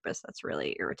 defeats purpose. That's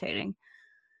really irritating.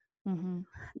 mhm.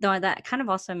 Though that kind of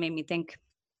also made me think,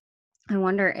 I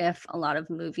wonder if a lot of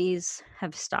movies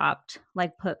have stopped,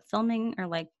 like put filming or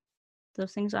like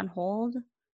those things on hold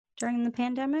during the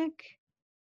pandemic.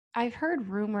 I've heard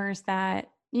rumors that,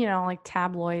 like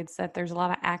tabloids, that there's a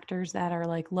lot of actors that are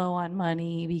like low on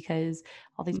money because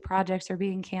all these projects are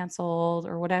being canceled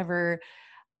or whatever.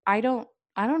 I don't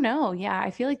I don't know. Yeah, I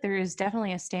feel like there is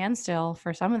definitely a standstill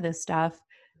for some of this stuff.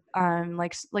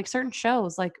 Like certain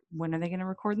shows, like when are they going to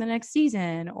record the next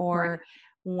season Right. or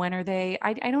when are they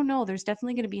I don't know. There's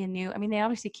definitely going to be a new I mean, they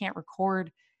obviously can't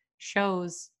record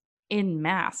shows in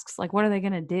masks. Like what are they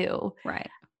going to do? Right.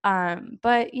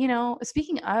 But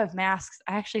speaking of masks,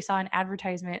 I actually saw an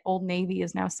advertisement. Old Navy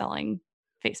is now selling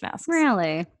face masks.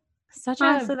 Really? Such a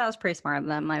Honestly, that was pretty smart of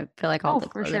them. I feel like all oh, the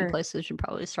for clothing sure. places should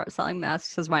probably start selling masks,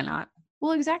 because why not?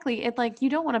 Well, exactly. It like you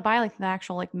don't want to buy like the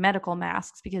actual like medical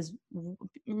masks because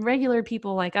regular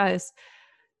people like us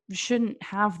shouldn't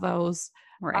have those.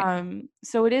 Right.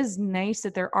 So it is nice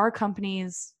that there are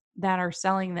companies that are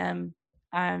selling them,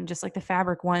 just like the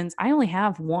fabric ones. I only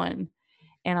have one,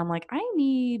 and I'm like, I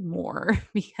need more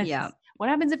Yeah. because what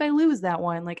happens if I lose that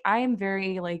one? Like, I am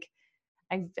very like,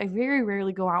 I very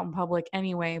rarely go out in public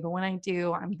anyway, but when I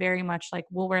do, I'm very much like,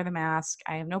 we'll wear the mask.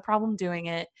 I have no problem doing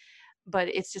it, but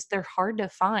it's just they're hard to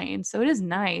find. So it is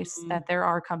nice Mhm. that there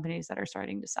are companies that are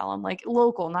starting to sell them, like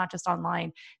local, not just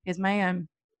online. Because my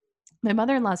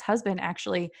mother-in-law's husband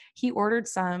actually he ordered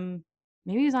some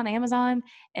maybe he was on Amazon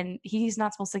and he's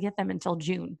not supposed to get them until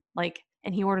June. Like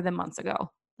and he ordered them months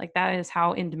ago. Like that is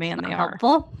how in It's demand they not are.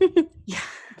 helpful. Yeah.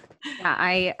 Yeah,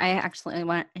 I actually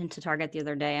went into Target the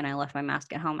other day and I left my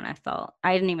mask at home, and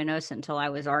I didn't even notice it until I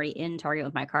was already in Target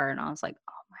with my car, and I was like,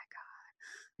 "Oh my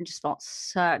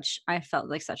God." I felt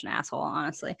like such an asshole,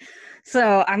 honestly.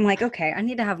 So I'm like, okay, I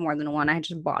need to have more than one. I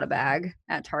just bought a bag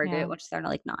at Target, Yeah. which they're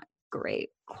like not great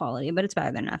quality, but it's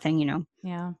better than nothing.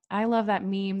 Yeah. I love that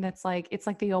meme that's like it's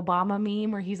like the Obama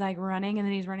meme where he's like running and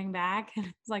then he's running back and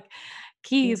it's like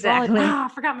keys, wallet, Exactly. I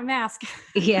forgot my mask.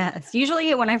 Yes.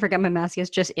 Usually when I forget my mask, it's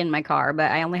just in my car,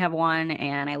 but I only have one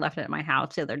and I left it at my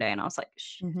house the other day, and I was like,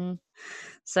 shit. Mhm.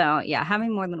 So yeah,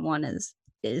 having more than one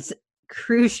is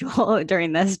crucial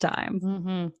during this time.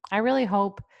 Mm-hmm. I really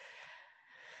hope.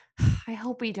 I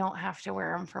hope we don't have to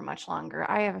wear them for much longer.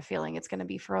 I have a feeling it's going to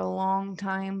be for a long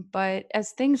time, but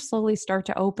as things slowly start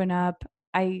to open up,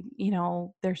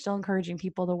 they're still encouraging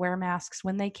people to wear masks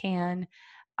when they can.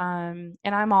 And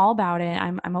I'm all about it.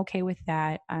 I'm okay with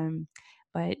that.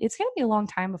 But it's going to be a long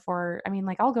time before,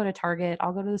 like I'll go to Target,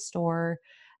 I'll go to the store,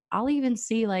 I'll even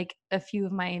see like a few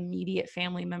of my immediate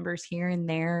family members here and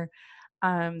there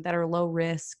that are low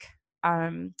risk.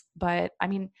 But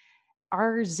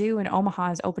our zoo in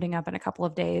Omaha is opening up in a couple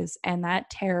of days, and that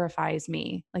terrifies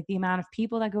me. Like the amount of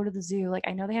people that go to the zoo. Like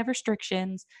I know they have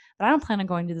restrictions, but I don't plan on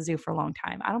going to the zoo for a long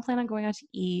time. I don't plan on going out to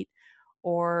eat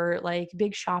or like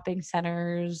big shopping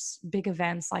centers, big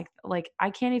events. Like I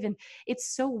can't even.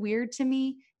 It's so weird to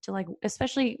me to like,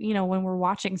 especially when we're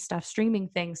watching stuff, streaming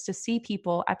things, to see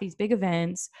people at these big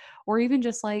events or even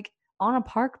just like on a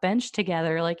park bench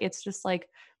together. Like it's just like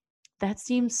that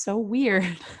seems so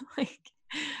weird. like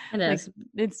It like is.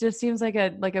 it just seems like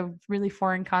a really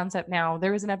foreign concept now.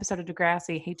 There was an episode of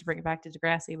Degrassi, hate to bring it back to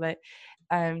Degrassi, but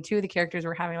two of the characters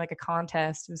were having like a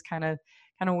contest. It was kind of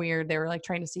weird. They were like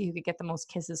trying to see who could get the most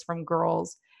kisses from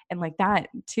girls. And like that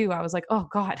too, I was like, oh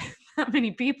God, that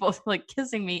many people like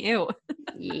kissing me. Ew.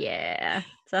 Yeah.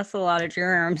 That's a lot of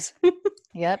germs.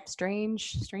 Yep.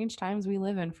 Strange times we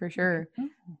live in for sure.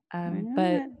 I know But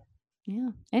it. yeah.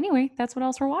 Anyway, that's what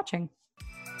else we're watching.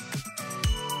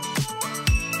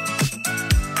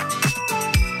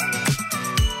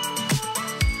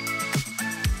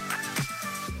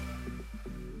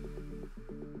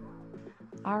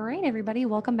 All right, everybody,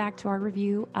 welcome back to our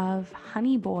review of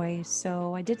Honey Boy.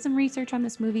 So I did some research on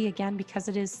this movie again because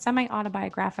it is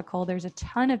semi-autobiographical. There's a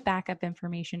ton of backup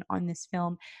information on this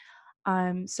film.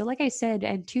 So like I said,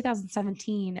 in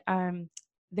 2017,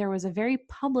 there was a very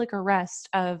public arrest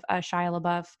of Shia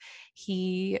LaBeouf.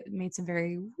 He made some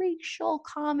very racial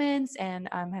comments and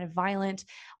had a violent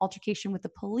altercation with the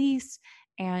police,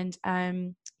 and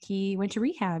he went to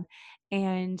rehab.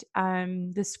 And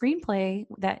the screenplay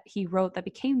that he wrote that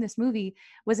became this movie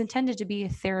was intended to be a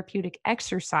therapeutic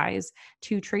exercise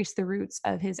to trace the roots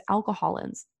of his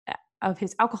alcoholism.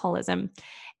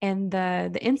 And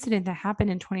the incident that happened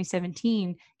in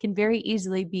 2017 can very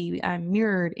easily be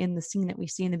mirrored in the scene that we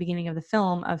see in the beginning of the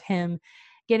film of him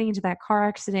getting into that car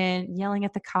accident, yelling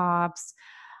at the cops.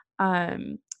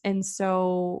 And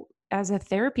so as a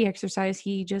therapy exercise,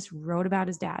 he just wrote about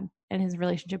his dad and his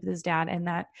relationship with his dad, and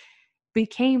that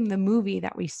became the movie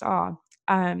that we saw.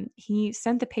 He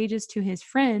sent the pages to his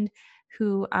friend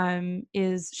who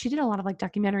she did a lot of like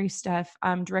documentary stuff,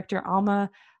 director Alma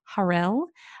Harrell.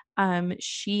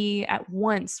 She at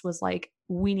once was like,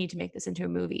 we need to make this into a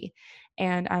movie.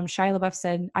 And Shia LaBeouf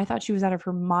said, I thought she was out of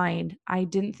her mind. I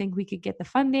didn't think we could get the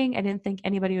funding. I didn't think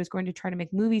anybody was going to try to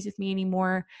make movies with me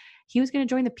anymore. He was going to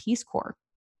join the Peace Corps,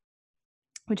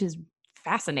 which is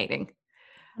fascinating.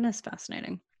 That is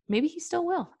fascinating. Maybe he still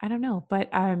will. I don't know. But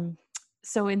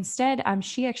so instead,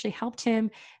 she actually helped him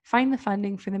find the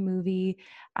funding for the movie,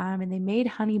 and they made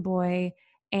Honey Boy.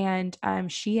 And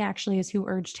she actually is who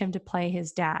urged him to play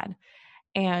his dad.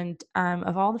 And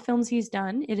of all the films he's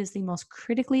done, it is the most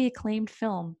critically acclaimed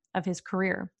film of his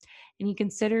career. And he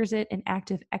considers it an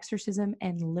act of exorcism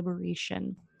and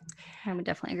liberation. I would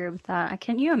definitely agree with that.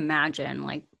 Can you imagine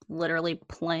like literally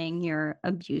playing your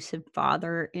abusive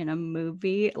father in a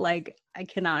movie? Like, I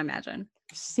cannot imagine.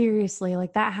 Seriously,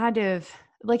 like that had to have,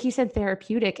 like you said,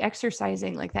 therapeutic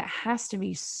exercising, like that has to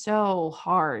be so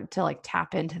hard to like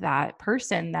tap into that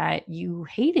person that you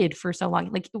hated for so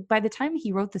long. Like by the time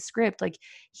he wrote the script, like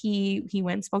he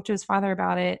went and spoke to his father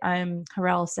about it.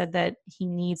 Harrell said that he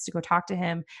needs to go talk to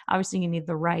him. Obviously you need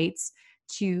the rights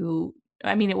to,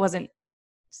 it wasn't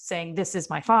saying this is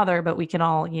my father, but we can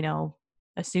all,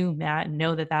 assume that and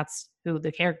know that that's who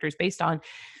the character is based on.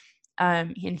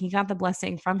 And he got the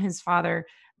blessing from his father,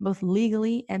 both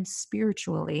legally and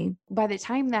spiritually. By the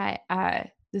time that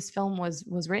this film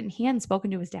was written, he hadn't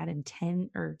spoken to his dad in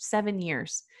 10 or 7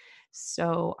 years.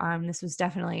 So this was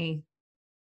definitely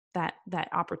that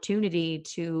opportunity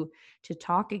to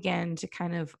talk again, to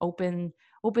kind of open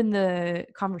the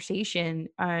conversation.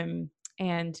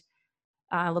 And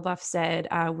LaBeouf said,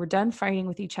 we're done fighting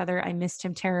with each other. I missed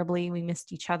him terribly. We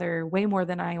missed each other way more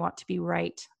than I want to be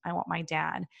right. I want my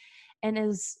dad. And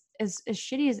as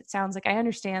shitty as it sounds, like I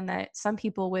understand that some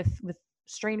people with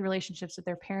strained relationships with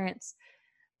their parents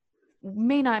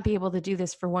may not be able to do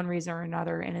this for one reason or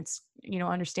another, and it's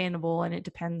understandable, and it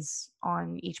depends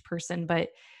on each person. But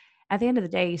at the end of the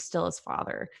day, he's still his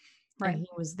father, and he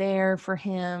was there for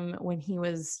him when he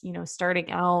was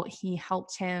starting out. He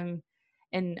helped him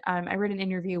And I read an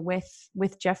interview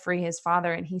with Jeffrey, his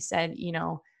father, and he said,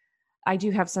 I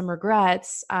do have some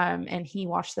regrets. And he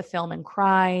watched the film and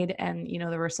cried. And,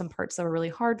 there were some parts that were really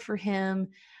hard for him.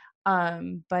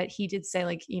 But he did say,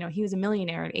 like, he was a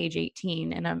millionaire at age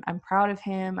 18, and I'm proud of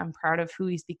him. I'm proud of who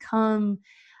he's become.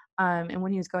 And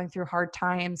when he was going through hard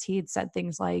times, he had said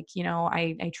things like,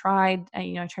 I tried,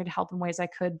 I tried to help in ways I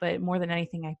could, but more than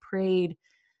anything, I prayed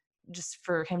just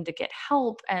for him to get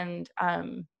help. And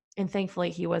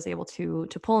thankfully he was able to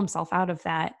pull himself out of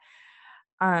that.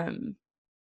 Um,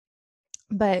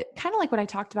 but kind of like what I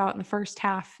talked about in the first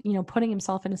half, putting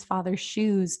himself in his father's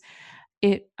shoes,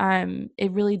 it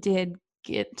really did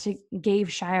gave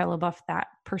Shia LaBeouf that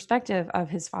perspective of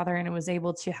his father, and it was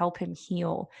able to help him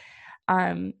heal.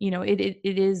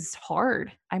 It is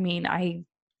hard. I mean, I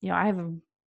have a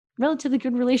relatively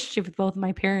good relationship with both of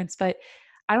my parents, but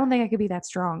I don't think I could be that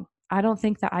strong. I don't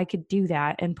think that I could do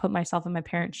that and put myself in my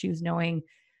parents' shoes, knowing,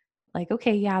 like,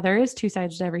 okay, yeah, there is two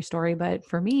sides to every story, but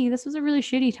for me, this was a really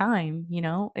shitty time.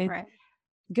 It Right.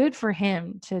 good for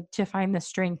him to find the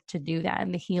strength to do that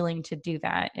and the healing to do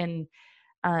that. And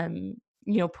um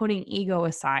putting ego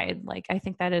aside, like, I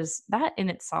think that in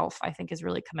itself, I think, is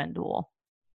really commendable.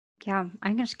 Yeah,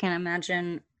 I just can't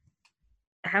imagine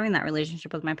having that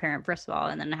relationship with my parent, first of all,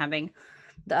 and then having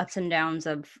the ups and downs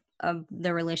of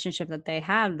the relationship that they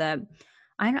had. That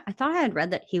I thought I had read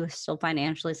that he was still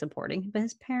financially supporting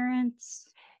his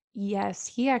parents. Yes,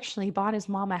 he actually bought his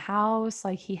mom a house,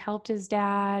 like, he helped his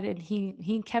dad, and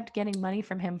he kept getting money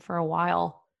from him for a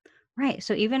while. Right.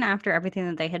 So even after everything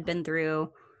that they had been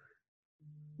through,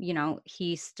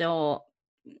 he still,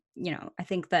 I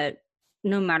think that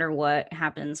no matter what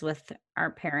happens with our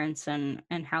parents and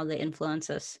how they influence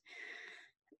us,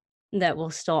 that we'll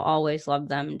still always love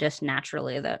them just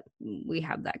naturally, that we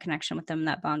have that connection with them,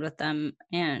 that bond with them,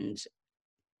 and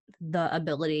the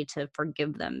ability to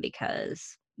forgive them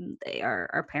because they are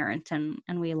our parent and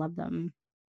we love them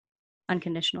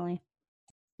unconditionally.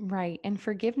 Right, and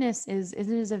forgiveness is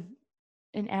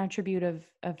an attribute of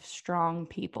strong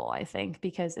people, I think,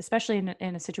 because especially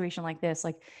in a situation like this,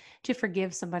 like, to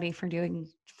forgive somebody for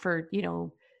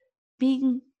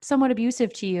being somewhat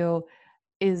abusive to you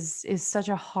is such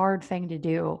a hard thing to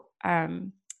do.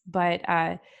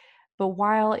 But but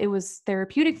while it was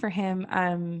therapeutic for him,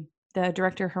 the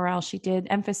director Harrell, she did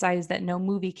emphasize that no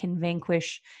movie can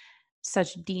vanquish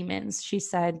such demons. She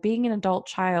said, being an adult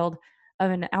child of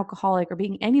an alcoholic, or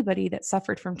being anybody that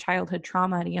suffered from childhood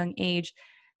trauma at a young age,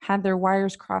 had their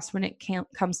wires crossed when it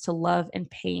comes to love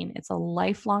and pain. It's a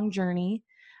lifelong journey.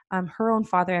 Her own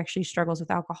father actually struggles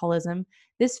with alcoholism.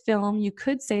 This film, you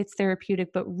could say it's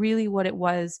therapeutic, but really what it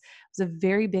was a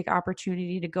very big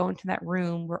opportunity to go into that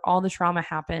room where all the trauma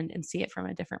happened and see it from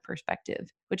a different perspective.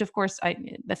 Which, of course, a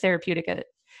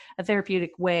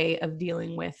therapeutic way of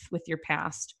dealing with your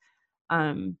past.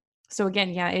 Um, so again,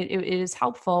 yeah, it is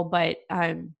helpful, but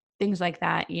things like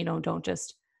that, don't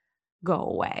just go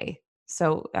away.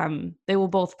 So they will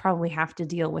both probably have to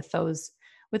deal with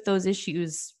those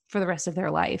issues for the rest of their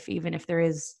life, even if there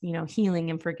is, healing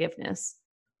and forgiveness.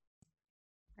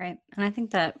 Right. And I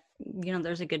think that,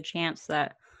 there's a good chance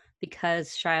that because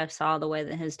Shia saw the way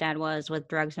that his dad was with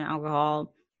drugs and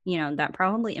alcohol, that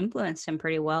probably influenced him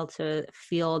pretty well to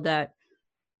feel that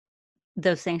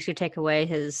those things could take away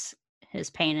his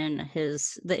pain and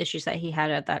the issues that he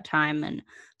had at that time. And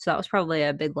so that was probably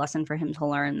a big lesson for him to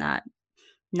learn, that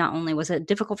not only was it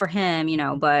difficult for him,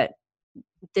 but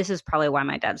this is probably why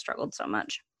my dad struggled so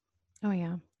much. Oh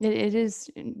yeah, it is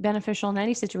beneficial in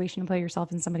any situation to put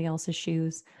yourself in somebody else's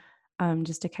shoes,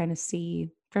 just to kind of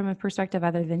see from a perspective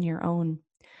other than your own.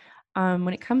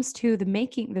 When it comes to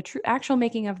the true actual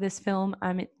making of this film,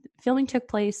 filming took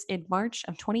place in March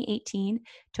of 2018,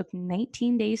 took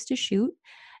 19 days to shoot.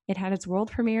 It had its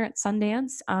world premiere at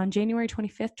Sundance on January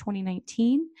 25th,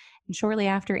 2019. And shortly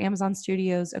after, Amazon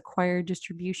Studios acquired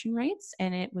distribution rights,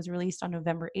 and it was released on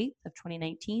November 8th of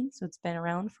 2019. So it's been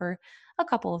around for a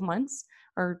couple of months,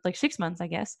 or like 6 months, I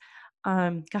guess.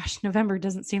 Gosh, November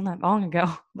doesn't seem that long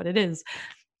ago, but it is.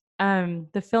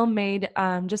 The film made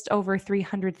just over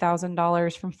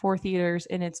 $300,000 from 4 theaters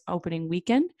in its opening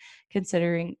weekend,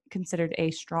 considered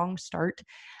a strong start.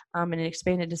 And it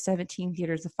expanded to 17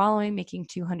 theaters the following, making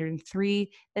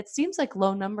 203. That seems like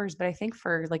low numbers, but I think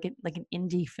for like an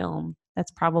indie film,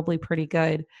 that's probably pretty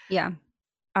good. Yeah.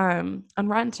 On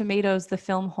Rotten Tomatoes, the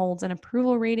film holds an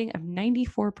approval rating of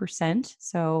 94%,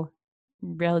 so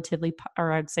relatively,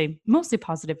 or I'd say mostly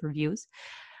positive reviews.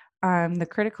 The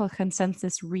critical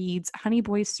consensus reads Honey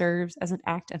Boy serves as an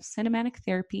act of cinematic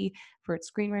therapy for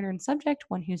its screenwriter and subject,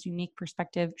 one whose unique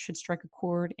perspective should strike a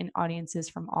chord in audiences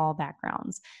from all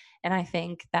backgrounds. And I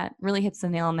think that really hits the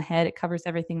nail on the head. It covers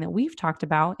everything that we've talked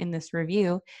about in this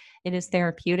review. It is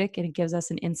therapeutic and it gives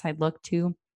us an inside look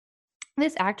to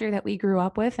this actor that we grew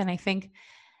up with. And I think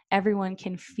everyone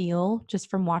can feel just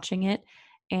from watching it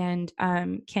and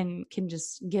can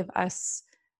just give us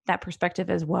that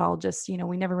perspective as well. Just,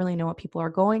 we never really know what people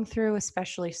are going through,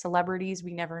 especially celebrities.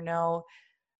 We never know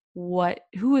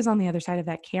who is on the other side of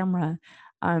that camera.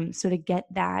 So to get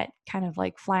that kind of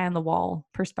like fly on the wall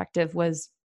perspective was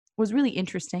really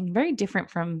interesting, very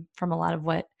different from a lot of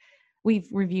what we've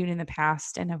reviewed in the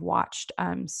past and have watched.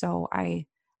 So I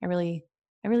really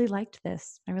I really liked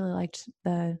this. I really liked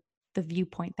the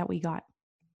viewpoint that we got.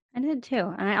 I did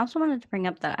too. And I also wanted to bring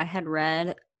up that I had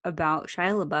read about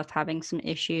Shia LaBeouf having some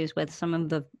issues with some of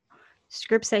the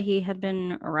scripts that he had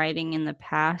been writing in the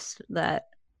past, that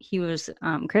he was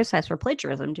criticized for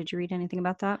plagiarism. Did you read anything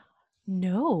about that?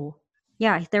 No.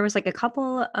 Yeah, there was like a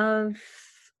couple of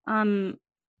um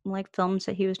like films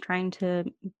that he was trying to,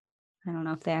 I don't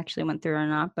know if they actually went through or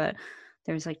not, but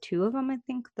there was like two of them I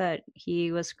think that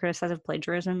he was criticized of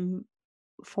plagiarism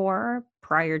for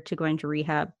prior to going to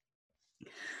rehab.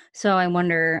 So I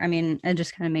wonder, I mean, it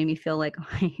just kind of made me feel like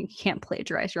you can't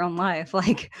plagiarize your own life,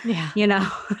 like, Yeah. you know.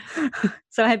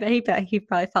 So I bet he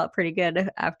probably felt pretty good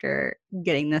after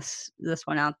getting this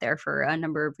one out there for a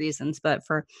number of reasons, but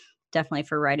for definitely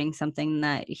for writing something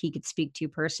that he could speak to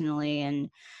personally and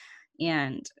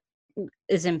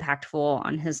is impactful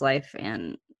on his life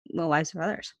and the lives of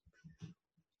others.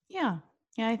 Yeah.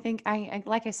 Yeah, I think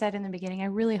like I said in the beginning, I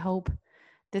really hope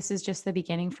this is just the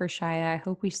beginning for Shia. I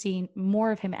hope we see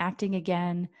more of him acting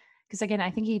again. Because again,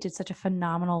 I think he did such a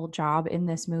phenomenal job in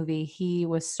this movie. He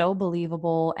was so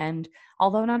believable. And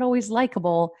although not always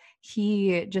likable,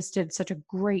 he just did such a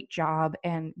great job.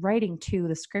 And writing too,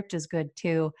 the script is good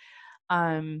too.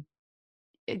 Um,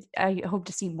 I hope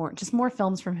to see more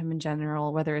films from him in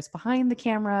general, whether it's behind the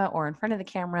camera or in front of the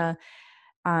camera.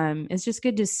 It's just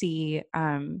good to see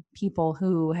people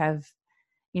who have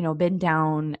been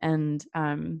down and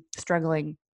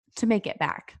struggling to make it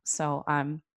back. So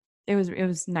it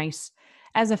was nice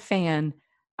as a fan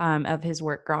of his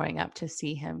work growing up to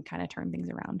see him kind of turn things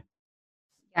around.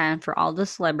 Yeah, and for all the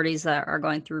celebrities that are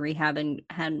going through rehab and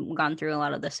had gone through a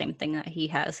lot of the same thing that he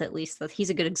has, at least that he's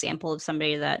a good example of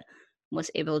somebody that was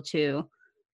able to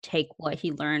take what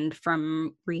he learned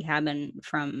from rehab and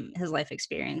from his life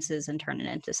experiences and turn it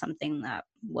into something that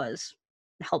was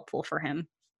helpful for him.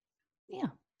 Yeah.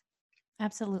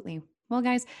 Absolutely. Well,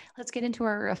 guys, let's get into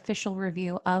our official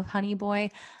review of Honey Boy.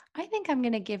 I think I'm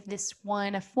going to give this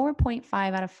one a 4.5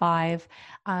 out of 5.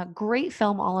 Great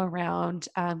film all around.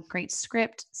 Great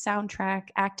script, soundtrack,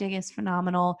 acting is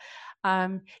phenomenal.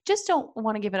 Just don't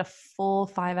want to give it a full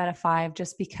 5 out of 5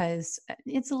 just because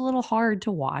it's a little hard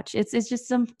to watch. It's just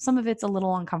some of it's a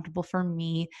little uncomfortable for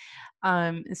me,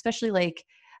 especially like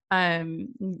um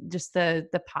just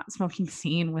the pot smoking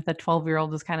scene with a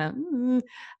 12-year-old was kind of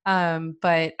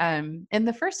and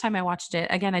the first time I watched it,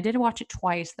 again, I did watch it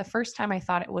twice. The first time I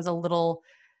thought it was a little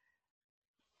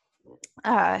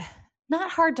uh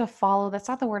not hard to follow, that's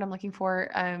not the word I'm looking for,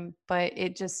 but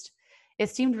it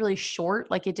seemed really short,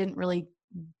 like it didn't really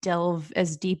delve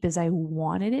as deep as I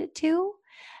wanted it to,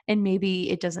 and maybe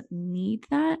it doesn't need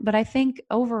that. But I think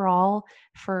overall,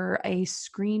 for a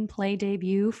screenplay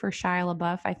debut for Shia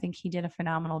LaBeouf, I think he did a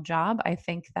phenomenal job. I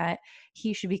think that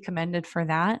he should be commended for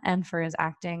that and for his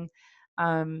acting.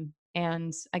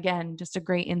 And again, just a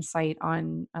great insight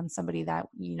on somebody that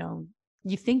you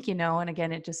think and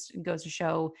again, it just goes to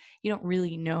show you don't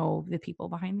really know the people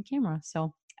behind the camera.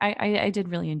 So I did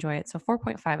really enjoy it. So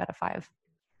 4.5 out of 5.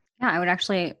 Yeah, I would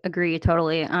actually agree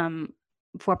totally.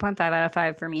 4.5 out of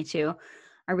 5 for me too.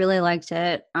 I really liked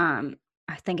it.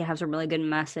 I think it has a really good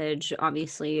message,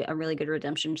 obviously a really good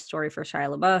redemption story for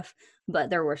Shia LaBeouf, but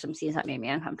there were some scenes that made me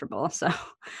uncomfortable. So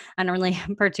I don't really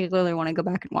particularly want to go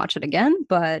back and watch it again,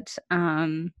 but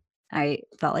I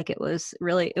felt like it was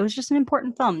just an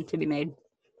important film to be made.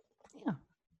 Yeah,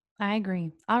 I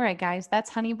agree. All right, guys, that's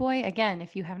Honey Boy. Again,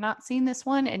 if you have not seen this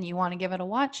one and you want to give it a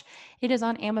watch, it is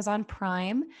on Amazon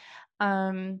Prime.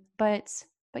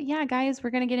 But yeah, guys, we're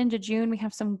gonna get into June. We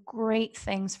have some great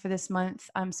things for this month,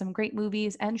 some great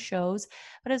movies and shows.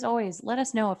 But as always, let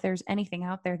us know if there's anything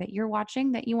out there that you're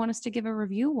watching that you want us to give a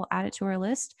review. We'll add it to our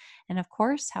list. And of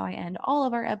course, how I end all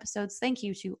of our episodes, thank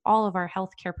you to all of our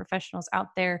healthcare professionals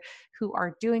out there who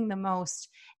are doing the most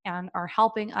and are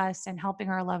helping us and helping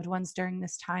our loved ones during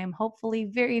this time. Hopefully,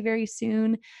 very, very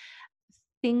soon.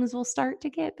 things will start to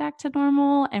get back to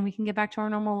normal and we can get back to our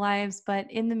normal lives.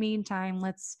 But in the meantime,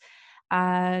 let's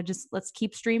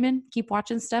keep streaming, keep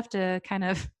watching stuff to kind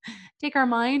of take our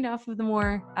mind off of the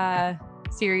more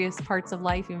serious parts of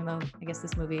life, even though I guess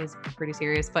this movie is pretty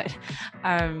serious, but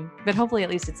hopefully at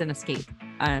least it's an escape.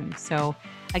 So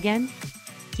again,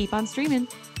 keep on streaming.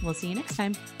 We'll see you next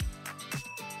time.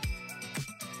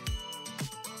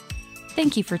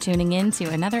 Thank you for tuning in to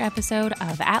another episode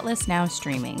of Atlas Now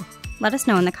Streaming. Let us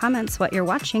know in the comments what you're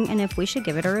watching and if we should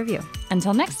give it a review.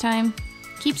 Until next time,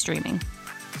 keep streaming.